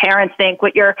 what your parents think,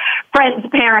 what your friends'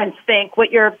 parents think,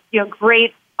 what your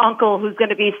great uncle who's going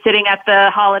to be sitting at the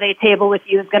holiday table with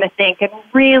you is going to think, and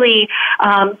really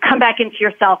come back into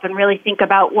yourself and really think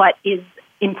about what is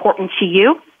important to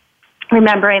you,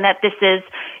 remembering that this is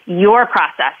your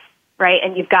process. Right,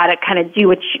 and you've got to kind of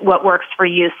do what works for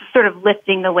you. So sort of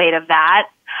lifting the weight of that.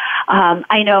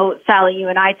 I know, Sally, you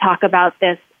and I talk about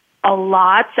this a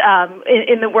lot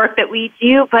in the work that we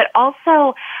do, but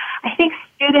also I think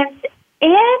students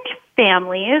and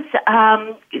families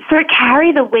sort of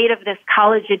carry the weight of this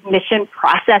college admission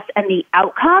process and the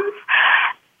outcomes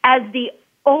as the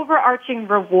overarching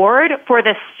reward for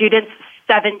the student's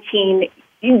 17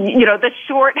 the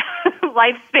short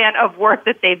lifespan of work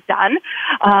that they've done.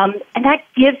 And that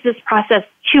gives this process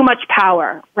too much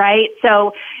power, right?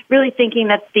 So really thinking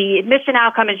that the admission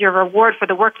outcome is your reward for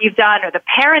the work you've done or the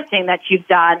parenting that you've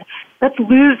done, let's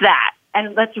lose that.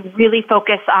 And let's really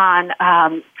focus on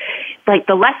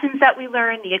the lessons that we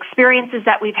learned, the experiences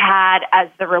that we've had as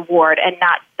the reward, and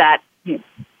not that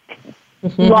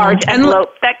large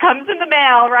envelope that comes in the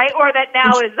mail, right? Or that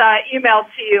now is emailed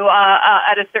to you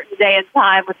at a certain day and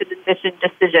time with an admission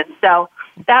decision. So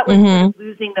that was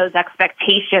losing those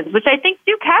expectations, which I think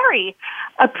do carry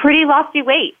a pretty lofty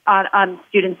weight on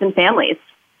students and families.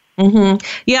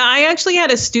 Yeah, I actually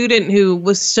had a student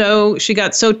who she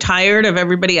got so tired of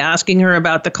everybody asking her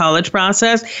about the college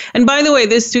process. And by the way,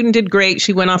 this student did great.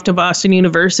 She went off to Boston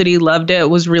University, loved it,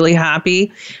 was really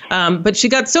happy. But she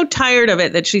got so tired of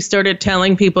it that she started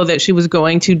telling people that she was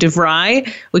going to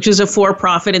DeVry, which is a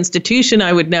for-profit institution.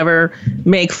 I would never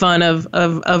make fun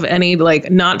of any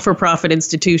not-for-profit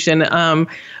institution.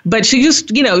 But she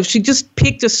just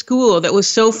picked a school that was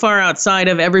so far outside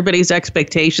of everybody's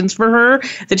expectations for her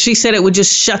that she said it would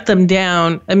just shut them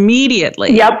down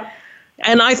immediately. Yep.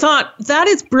 And I thought, that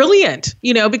is brilliant,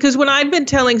 because when I've been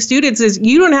telling students is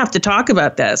you don't have to talk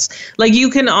about this. Like, you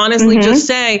can honestly just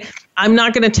say, I'm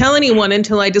not going to tell anyone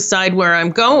until I decide where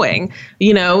I'm going.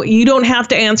 You don't have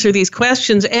to answer these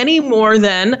questions any more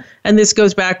than, and this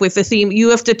goes back with the theme, you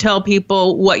have to tell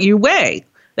people what you weigh.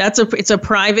 It's a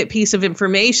private piece of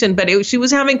information, but she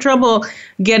was having trouble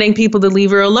getting people to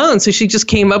leave her alone. So she just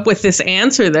came up with this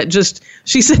answer that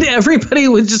she said everybody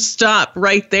would just stop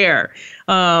right there.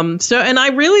 And I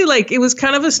really it was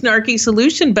kind of a snarky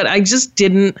solution, but I just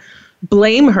didn't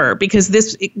blame her because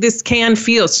this can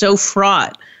feel so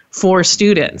fraught for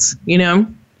students,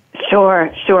 Sure.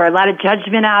 A lot of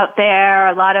judgment out there,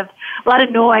 a lot of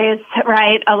noise,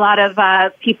 right? A lot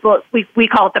of people, we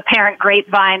call it the parent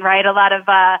grapevine, right? A lot of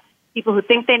people who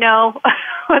think they know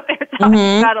what they're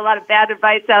talking about, a lot of bad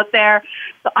advice out there.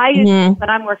 So I usually, when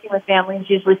I'm working with families,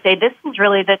 usually say this is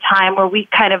really the time where we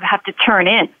kind of have to turn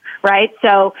in, right?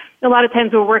 So a lot of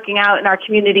times we're working out in our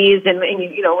communities and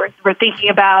we're thinking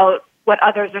about what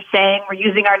others are saying. We're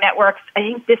using our networks. I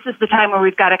think this is the time where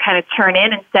we've got to kind of turn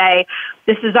in and say,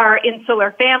 this is our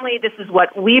insular family. This is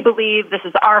what we believe. This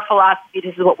is our philosophy.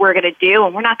 This is what we're going to do.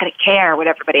 And we're not going to care what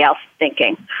everybody else is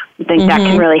thinking. I think that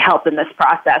can really help in this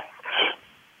process.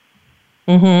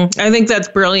 I think that's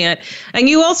brilliant. And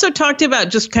you also talked about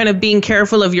just kind of being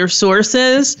careful of your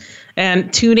sources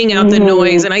and tuning out the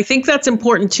noise. And I think that's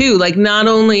important too. Like, not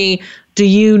only do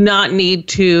you not need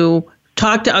to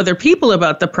talk to other people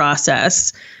about the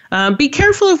process, be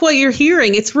careful of what you're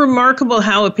hearing. It's remarkable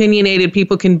how opinionated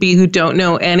people can be who don't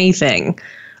know anything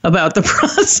about the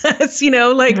process.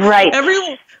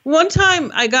 Right. One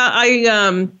time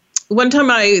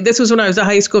this was when I was a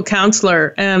high school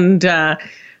counselor, and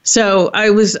so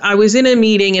I was in a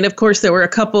meeting, and of course there were a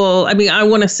couple, I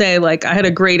want to say I had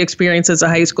a great experience as a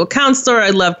high school counselor.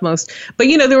 I loved most, but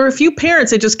there were a few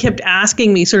parents that just kept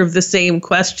asking me sort of the same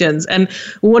questions. And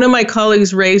one of my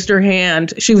colleagues raised her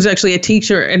hand. She was actually a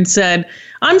teacher and said,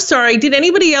 I'm sorry, did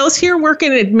anybody else here work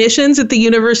in admissions at the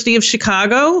University of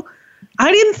Chicago?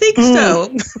 I didn't think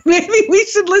so. Maybe we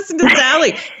should listen to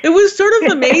Sally. It was sort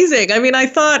of amazing. I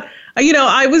thought,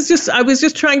 I was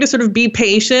just trying to sort of be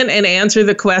patient and answer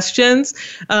the questions.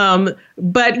 But,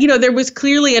 there was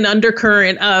clearly an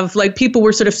undercurrent of people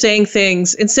were sort of saying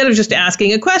things instead of just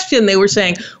asking a question. They were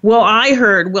saying, well, I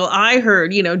heard,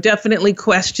 definitely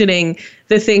questioning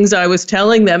the things I was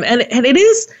telling them. And it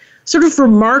is sort of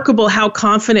remarkable how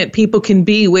confident people can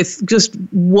be with just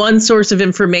one source of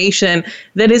information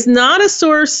that is not a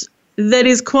source that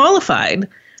is qualified.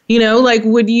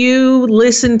 Would you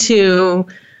listen to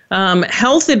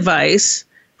health advice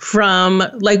from,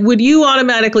 would you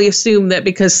automatically assume that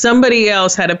because somebody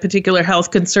else had a particular health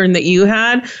concern that you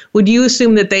had, would you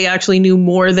assume that they actually knew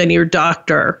more than your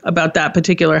doctor about that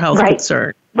particular health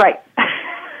concern? Right.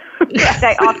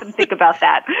 I often think about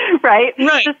that, right?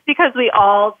 Just because we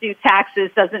all do taxes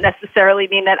doesn't necessarily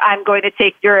mean that I'm going to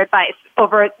take your advice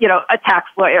over, a tax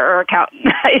lawyer or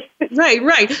accountant.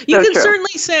 Right. You can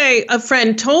certainly say a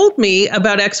friend told me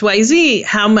about XYZ.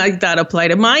 How might that apply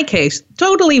to my case?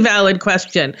 Totally valid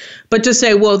question. But to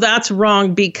say, well, that's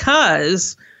wrong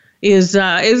because is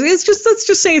just, let's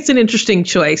just say it's an interesting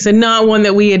choice and not one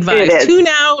that we advise. Tune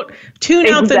out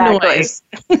the noise.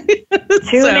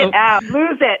 Tune it out.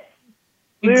 Lose it.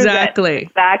 Exactly.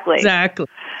 All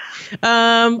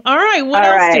right. What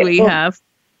else do we have?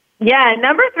 Yeah,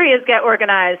 number 3 is get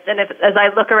organized. And as I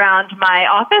look around my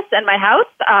office and my house,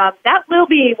 that will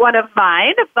be one of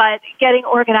mine. But getting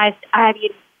organized,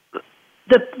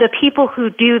 the people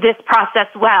who do this process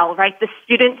well, right? The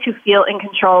students who feel in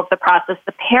control of the process,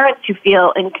 the parents who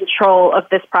feel in control of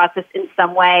this process in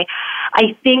some way,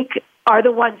 I think are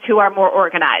the ones who are more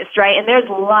organized, right? And there's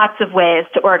lots of ways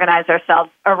to organize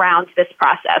ourselves around this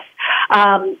process.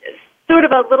 Sort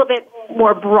of a little bit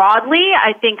more broadly,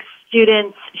 I think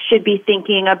students should be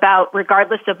thinking about,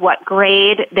 regardless of what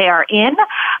grade they are in,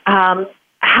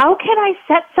 how can I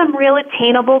set some real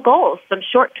attainable goals, some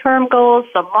short-term goals,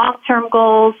 some long-term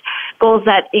goals, goals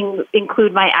that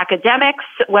include my academics,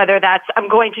 whether that's I'm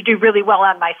going to do really well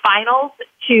on my finals,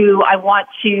 to I want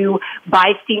to,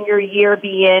 by senior year,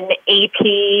 be in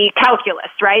AP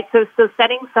calculus, right? So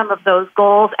setting some of those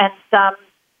goals and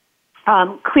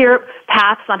some clear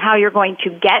paths on how you're going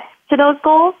to get to those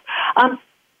goals.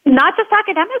 Not just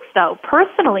academics, though,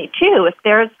 personally, too. If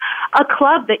there's a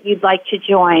club that you'd like to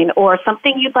join or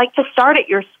something you'd like to start at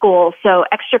your school, so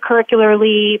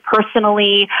extracurricularly,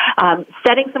 personally,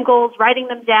 setting some goals, writing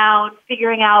them down,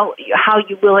 figuring out how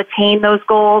you will attain those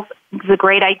goals is a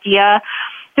great idea.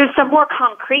 There's some more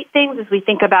concrete things as we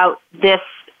think about this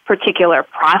particular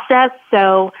process.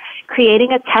 So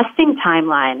creating a testing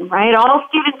timeline, right? All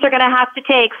students are going to have to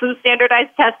take some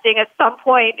standardized testing at some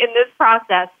point in this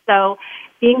process. So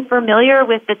being familiar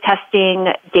with the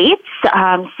testing dates,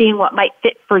 seeing what might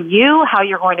fit for you, how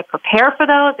you're going to prepare for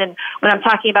those. And when I'm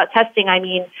talking about testing, I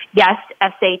mean, yes,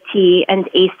 SAT and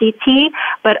ACT,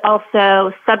 but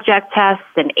also subject tests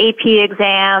and AP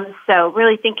exams. So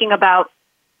really thinking about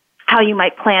how you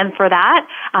might plan for that,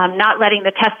 not letting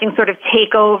the testing sort of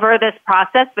take over this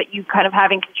process, but you kind of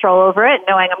having control over it,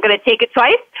 knowing I'm going to take it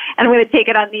twice and I'm going to take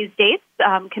it on these dates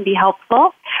can be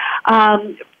helpful.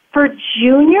 For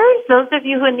juniors, those of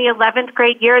you who in the 11th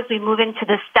grade years, we move into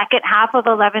the second half of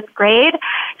 11th grade,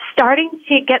 starting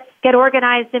to get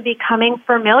organized and becoming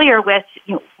familiar with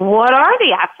what are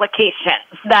the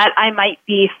applications that I might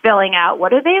be filling out? What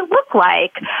do they look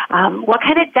like? What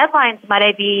kind of deadlines might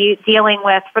I be dealing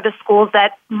with for the schools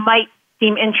that might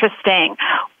seem interesting?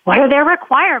 What are their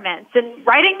requirements? And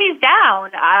writing these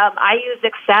down. I use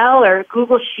Excel or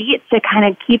Google Sheets to kind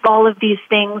of keep all of these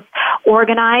things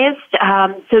organized.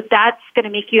 So that's going to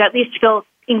make you at least feel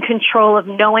in control of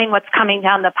knowing what's coming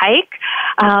down the pike.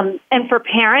 And for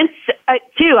parents,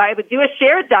 too, I would do a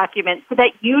shared document so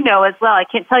that you know as well. I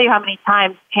can't tell you how many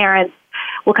times parents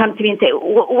will come to me and say,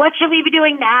 what should we be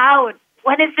doing now? And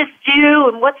when is this due?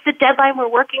 And what's the deadline we're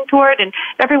working toward? And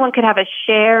everyone could have a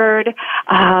shared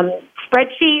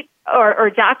spreadsheet or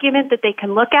document that they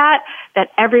can look at that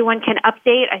everyone can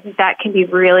update. I think that can be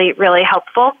really, really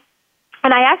helpful.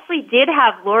 And I actually did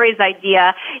have Lori's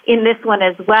idea in this one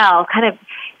as well, kind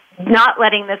of not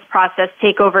letting this process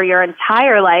take over your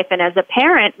entire life. And as a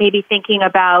parent, maybe thinking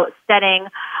about setting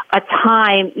a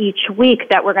time each week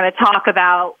that we're going to talk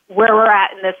about where we're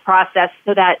at in this process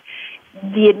so that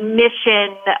the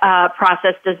admission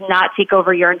process does not take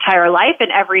over your entire life, and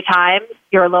every time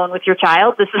you're alone with your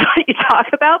child, this is what you talk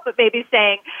about, but maybe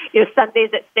saying, Sundays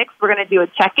at 6, we're going to do a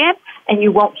check-in, and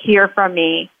you won't hear from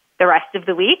me the rest of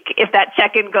the week if that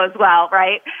check-in goes well,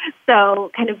 right? So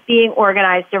kind of being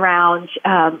organized around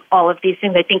all of these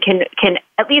things, I think can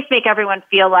at least make everyone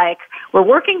feel like we're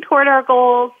working toward our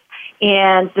goals,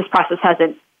 and this process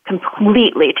hasn't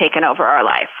completely taken over our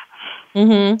life.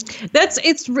 Mm-hmm.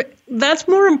 That's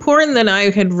more important than I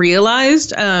had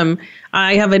realized.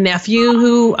 I have a nephew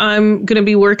who I'm going to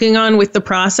be working on with the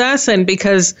process, and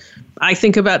because I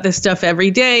think about this stuff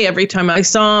every day, every time I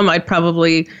saw him,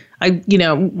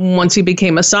 once he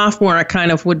became a sophomore, I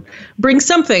kind of would bring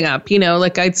something up,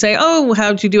 like I'd say, oh,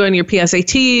 how'd you do on your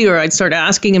PSAT? Or I'd start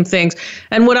asking him things.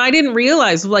 And what I didn't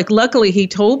realize, luckily he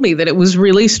told me that it was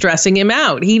really stressing him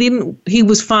out. He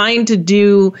was fine to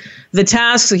do the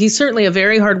tasks. He's certainly a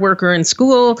very hard worker in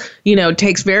school,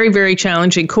 takes very, very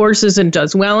challenging courses and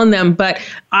does well in them. But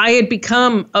I had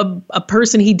become a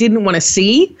person he didn't want to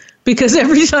see, because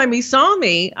every time he saw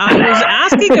me, I was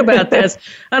asking about this,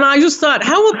 and I just thought,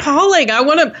 how appalling! I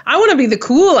want to be the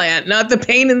cool aunt, not the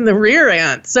pain in the rear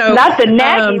aunt. So not the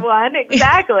naggy one,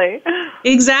 exactly.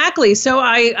 Exactly. So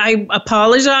I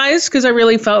apologized because I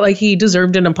really felt like he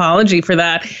deserved an apology for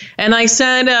that, and I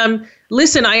said,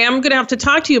 listen, I am going to have to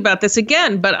talk to you about this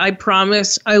again, but I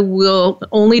promise I will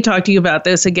only talk to you about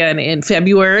this again in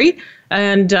February,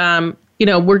 and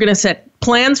we're going to set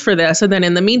plans for this. And then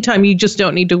in the meantime, you just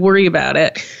don't need to worry about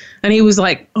it. And he was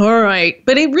like, all right.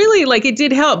 But it really, it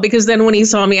did help, because then when he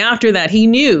saw me after that, he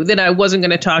knew that I wasn't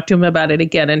going to talk to him about it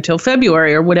again until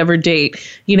February or whatever date,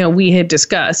 we had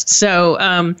discussed. So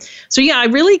yeah, I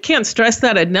really can't stress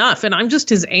that enough. And I'm just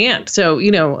his aunt. So,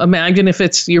 imagine if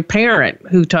it's your parent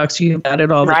who talks to you about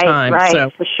it all the time. Right, so,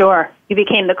 for sure. You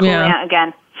became the cool aunt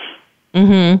again.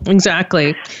 Mm-hmm,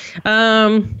 exactly.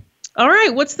 All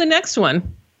right. What's the next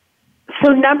one?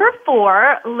 So number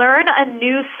 4, learn a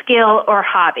new skill or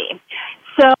hobby.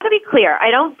 So to be clear,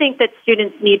 I don't think that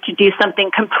students need to do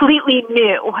something completely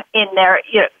new in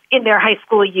their high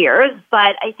school years,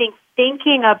 but I think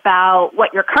thinking about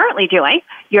what you're currently doing,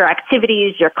 your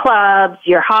activities, your clubs,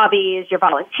 your hobbies, your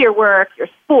volunteer work, your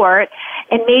sport,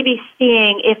 and maybe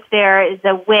seeing if there is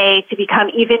a way to become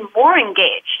even more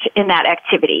engaged in that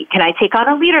activity. Can I take on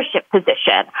a leadership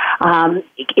position?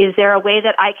 Is there a way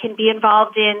that I can be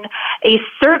involved in a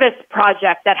service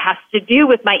project that has to do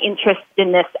with my interest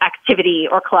in this activity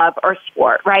or club or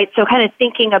sport, right? So kind of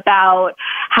thinking about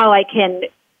how I can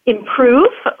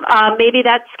improve maybe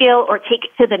that skill or take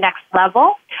it to the next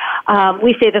level.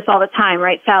 We say this all the time,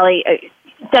 right, Sally?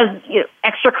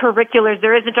 Extracurriculars,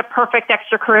 there isn't a perfect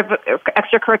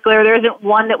extracurricular. There isn't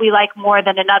one that we like more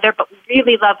than another, but we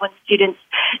really love when students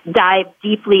dive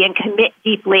deeply and commit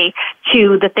deeply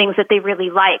to the things that they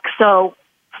really like. So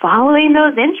following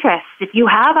those interests, if you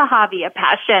have a hobby, a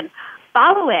passion,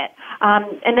 follow it.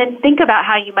 and then think about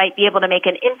how you might be able to make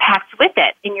an impact with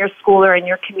it in your school or in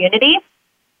your community.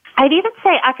 I'd even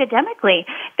say academically,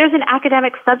 there's an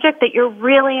academic subject that you're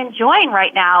really enjoying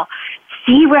right now.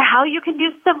 See how you can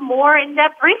do some more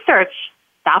in-depth research.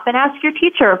 Stop and ask your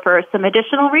teacher for some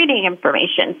additional reading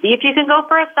information. See if you can go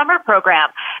for a summer program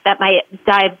that might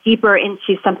dive deeper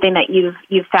into something that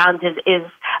you've found is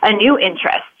a new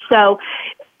interest. So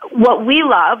what we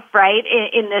love, right,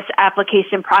 in this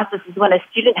application process is when a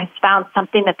student has found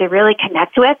something that they really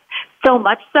connect with, so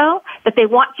much so that they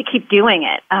want to keep doing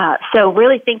it. So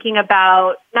really thinking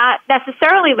about not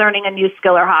necessarily learning a new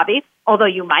skill or hobby, although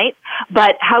you might,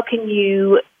 but how can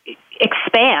you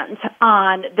expand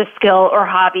on the skill or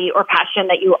hobby or passion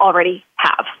that you already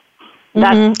have.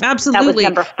 Absolutely.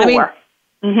 That was number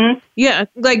 4. Yeah,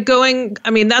 like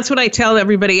that's what I tell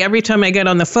everybody every time I get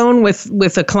on the phone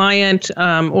with a client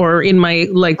or in my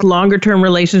like longer term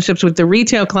relationships with the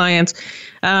retail clients.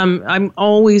 I'm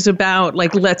always about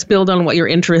like, let's build on what your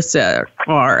interests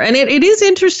are. And it is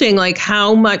interesting, like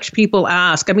how much people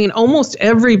ask. I mean, almost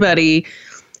everybody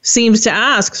seems to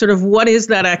ask sort of what is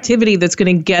that activity that's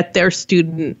going to get their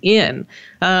student in.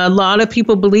 A lot of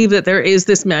people believe that there is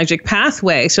this magic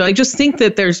pathway. So I just think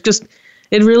that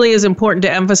it really is important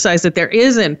to emphasize that there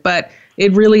isn't, but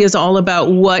it really is all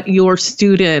about what your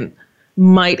student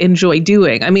might enjoy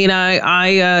doing. I mean,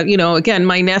 I again,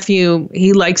 my nephew,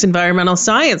 he likes environmental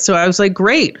science. So I was like,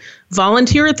 great,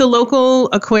 volunteer at the local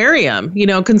aquarium,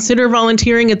 consider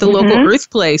volunteering at the local Earth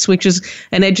Place, which is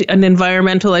an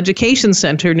environmental education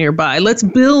center nearby. Let's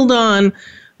build on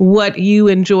what you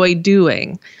enjoy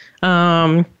doing.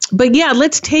 But yeah,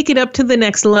 let's take it up to the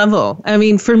next level. I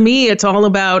mean, for me, it's all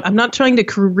about, I'm not trying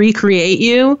to recreate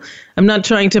you. I'm not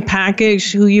trying to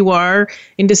package who you are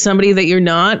into somebody that you're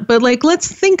not. But like, let's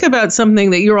think about something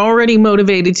that you're already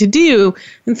motivated to do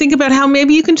and think about how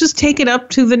maybe you can just take it up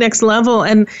to the next level.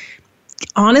 And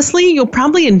honestly, you'll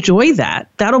probably enjoy that.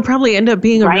 That'll probably end up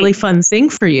being a really fun thing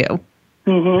for you.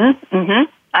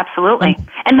 Absolutely.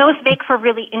 And those make for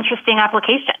really interesting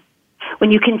application. When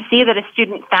you can see that a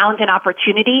student found an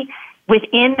opportunity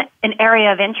within an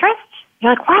area of interest,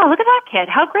 you're like, wow, look at that kid.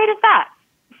 How great is that?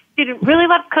 The student really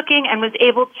loves cooking and was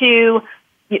able to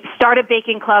start a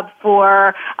baking club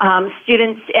for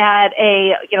students at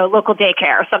a local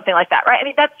daycare or something like that, right? I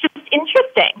mean, that's just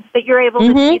interesting that you're able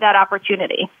to see that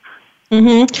opportunity.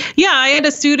 Yeah, I had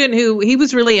a student he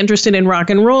was really interested in rock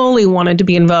and roll. He wanted to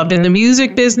be involved in the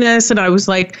music business. And I was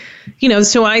like,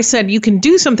 so I said, you can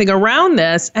do something around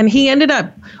this. And he ended up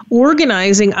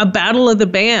organizing a battle of the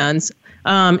bands.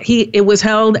 It was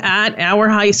held at our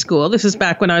high school. This is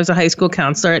back when I was a high school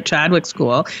counselor at Chadwick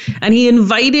School. And he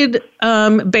invited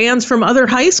bands from other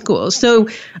high schools. So,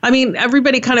 I mean,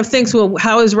 everybody kind of thinks, well,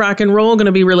 how is rock and roll going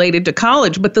to be related to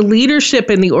college? But the leadership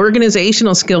and the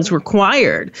organizational skills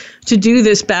required to do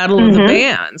this battle of the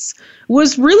bands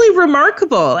was really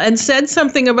remarkable and said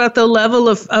something about the level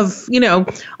of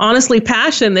honestly,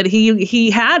 passion that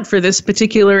he had for this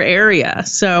particular area.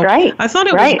 So I thought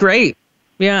it was great.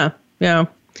 Yeah. Yeah.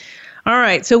 All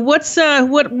right. So what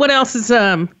else is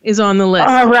on the list?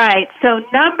 All right. So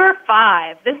number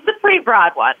 5. This is a pretty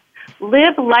broad one.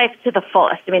 Live life to the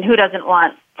fullest. I mean, who doesn't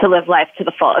want to live life to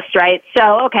the fullest, right?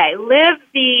 So, okay, live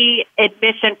the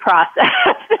admission process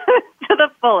to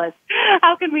the fullest.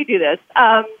 How can we do this?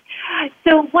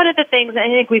 So one of the things, I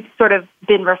think we've sort of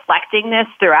been reflecting this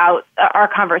throughout our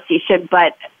conversation,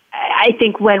 but I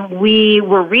think when we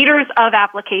were readers of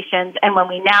applications and when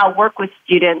we now work with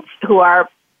students who are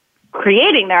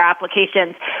creating their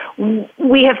applications,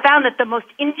 we have found that the most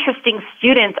interesting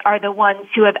students are the ones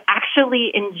who have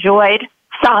actually enjoyed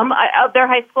some of their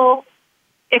high school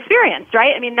experience,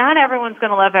 right? I mean, not everyone's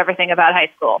going to love everything about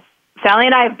high school. Sally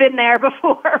and I have been there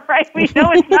before, right? We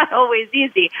know it's not always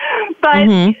easy,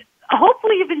 but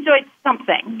hopefully you've enjoyed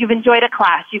something. You've enjoyed a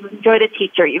class. You've enjoyed a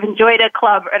teacher. You've enjoyed a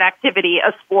club, an activity,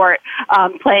 a sport,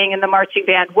 playing in the marching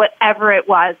band, whatever it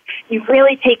was. You've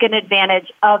really taken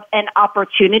advantage of an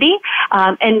opportunity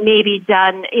and maybe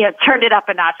turned it up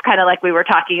a notch, kind of like we were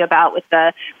talking about with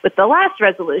the last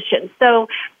resolution. So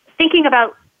thinking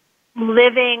about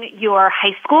living your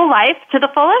high school life to the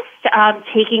fullest,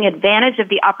 taking advantage of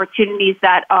the opportunities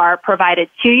that are provided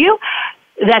to you,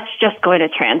 that's just going to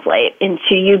translate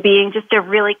into you being just a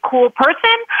really cool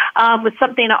person with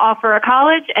something to offer a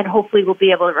college, and hopefully we'll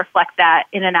be able to reflect that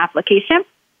in an application.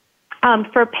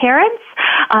 For parents,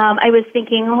 I was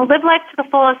thinking, live life to the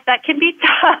fullest. That can be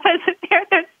tough as a parent.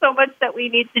 There's so much that we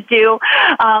need to do.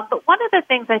 But one of the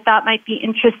things I thought might be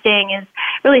interesting is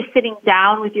really sitting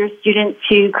down with your student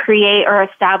to create or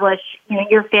establish,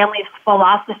 your family's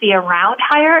philosophy around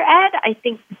higher ed. I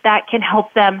think that can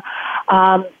help them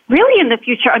really in the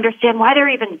future understand why they're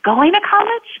even going to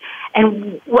college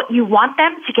and what you want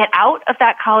them to get out of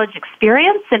that college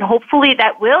experience, and hopefully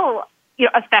that will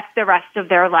affect the rest of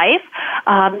their life.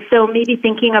 So maybe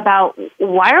thinking about,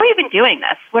 why are we even doing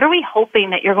this? What are we hoping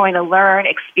that you're going to learn,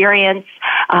 experience,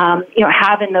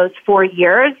 have in those 4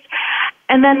 years?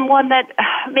 And then one that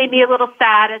made me a little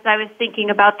sad as I was thinking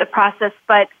about the process,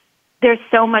 but there's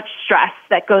so much stress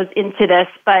that goes into this.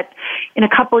 But in a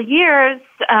couple years,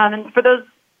 and for those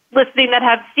listening that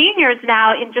have seniors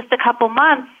now, in just a couple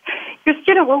months, your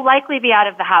student will likely be out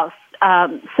of the house.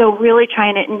 So really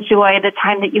trying to enjoy the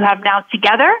time that you have now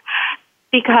together,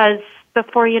 because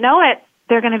before you know it,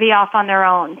 they're going to be off on their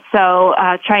own. So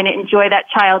trying to enjoy that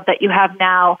child that you have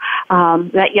now,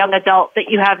 that young adult that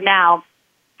you have now,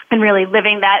 and really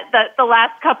living the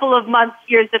last couple of months,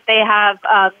 years that they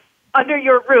have under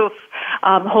your roof,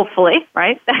 hopefully,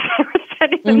 right?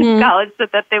 Sending them to college so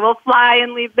that they will fly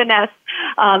and leave the nest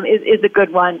is a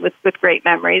good one with great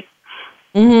memories.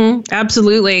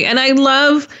 Absolutely. And I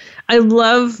love,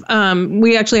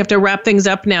 we actually have to wrap things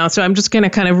up now. So I'm just going to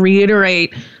kind of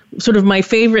reiterate sort of my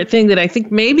favorite thing that I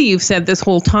think maybe you've said this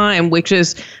whole time, which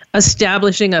is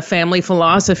establishing a family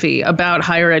philosophy about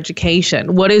higher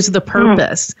education. What is the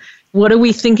purpose? What are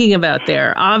we thinking about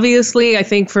there? Obviously, I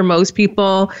think for most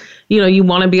people, you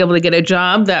want to be able to get a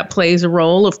job. That plays a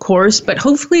role, of course, but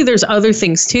hopefully there's other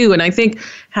things too. And I think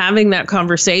having that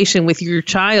conversation with your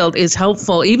child is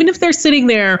helpful. Even if they're sitting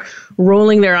there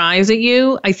rolling their eyes at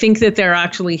you, I think that they're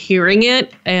actually hearing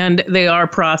it and they are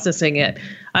processing it.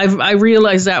 I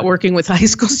realize that working with high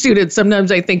school students,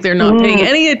 sometimes I think they're not paying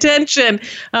any attention.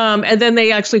 And then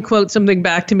they actually quote something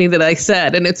back to me that I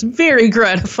said, and it's very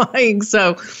gratifying.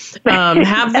 So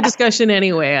have the discussion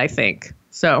anyway, I think.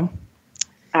 So,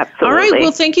 absolutely. All right.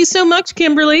 Well, thank you so much,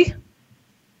 Kimberly.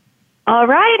 All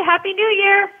right. Happy New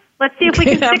Year. Let's see if we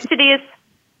can stick to these.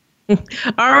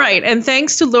 All right. And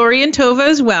thanks to Lori and Tova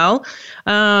as well.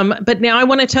 But now I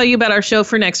want to tell you about our show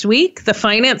for next week. The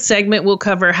finance segment will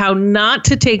cover how not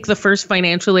to take the first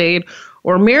financial aid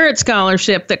or merit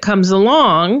scholarship that comes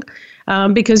along,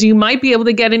 because you might be able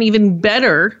to get an even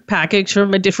better package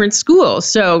from a different school.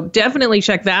 So definitely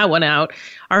check that one out.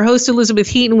 Our host, Elizabeth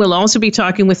Heaton, will also be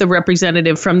talking with a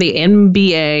representative from the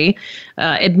MBA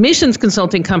admissions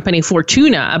consulting company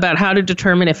Fortuna about how to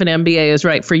determine if an MBA is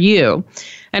right for you.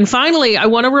 And finally, I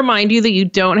want to remind you that you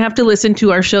don't have to listen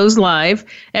to our shows live.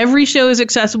 Every show is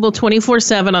accessible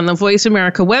 24/7 on the Voice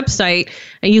America website,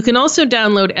 and you can also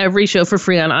download every show for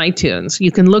free on iTunes.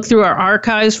 You can look through our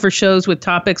archives for shows with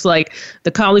topics like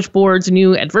the College Board's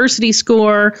new adversity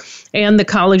score and the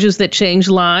colleges that change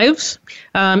lives.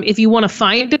 If you want to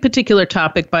find a particular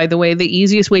topic, by the way, the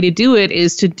easiest way to do it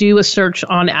is to do a search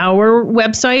on our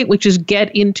website, which is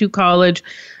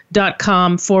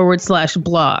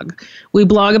getintocollege.com/blog. We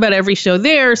blog about every show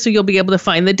there, so you'll be able to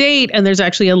find the date, and there's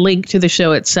actually a link to the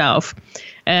show itself.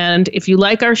 And if you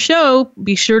like our show,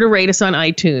 be sure to rate us on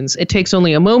iTunes. It takes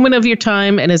only a moment of your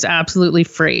time and is absolutely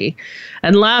free.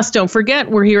 And last, don't forget,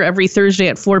 we're here every Thursday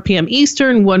at 4 p.m.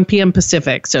 Eastern, 1 p.m.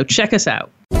 Pacific, so check us out.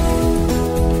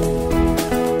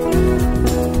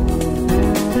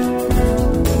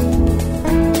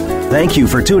 Thank you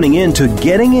for tuning in to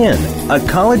Getting In, a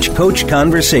college coach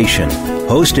conversation,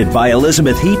 hosted by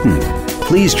Elizabeth Heaton.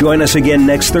 Please join us again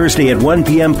next Thursday at 1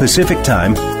 p.m. Pacific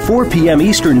Time, 4 p.m.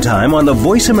 Eastern Time on the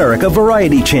Voice America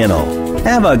Variety Channel.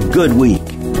 Have a good week.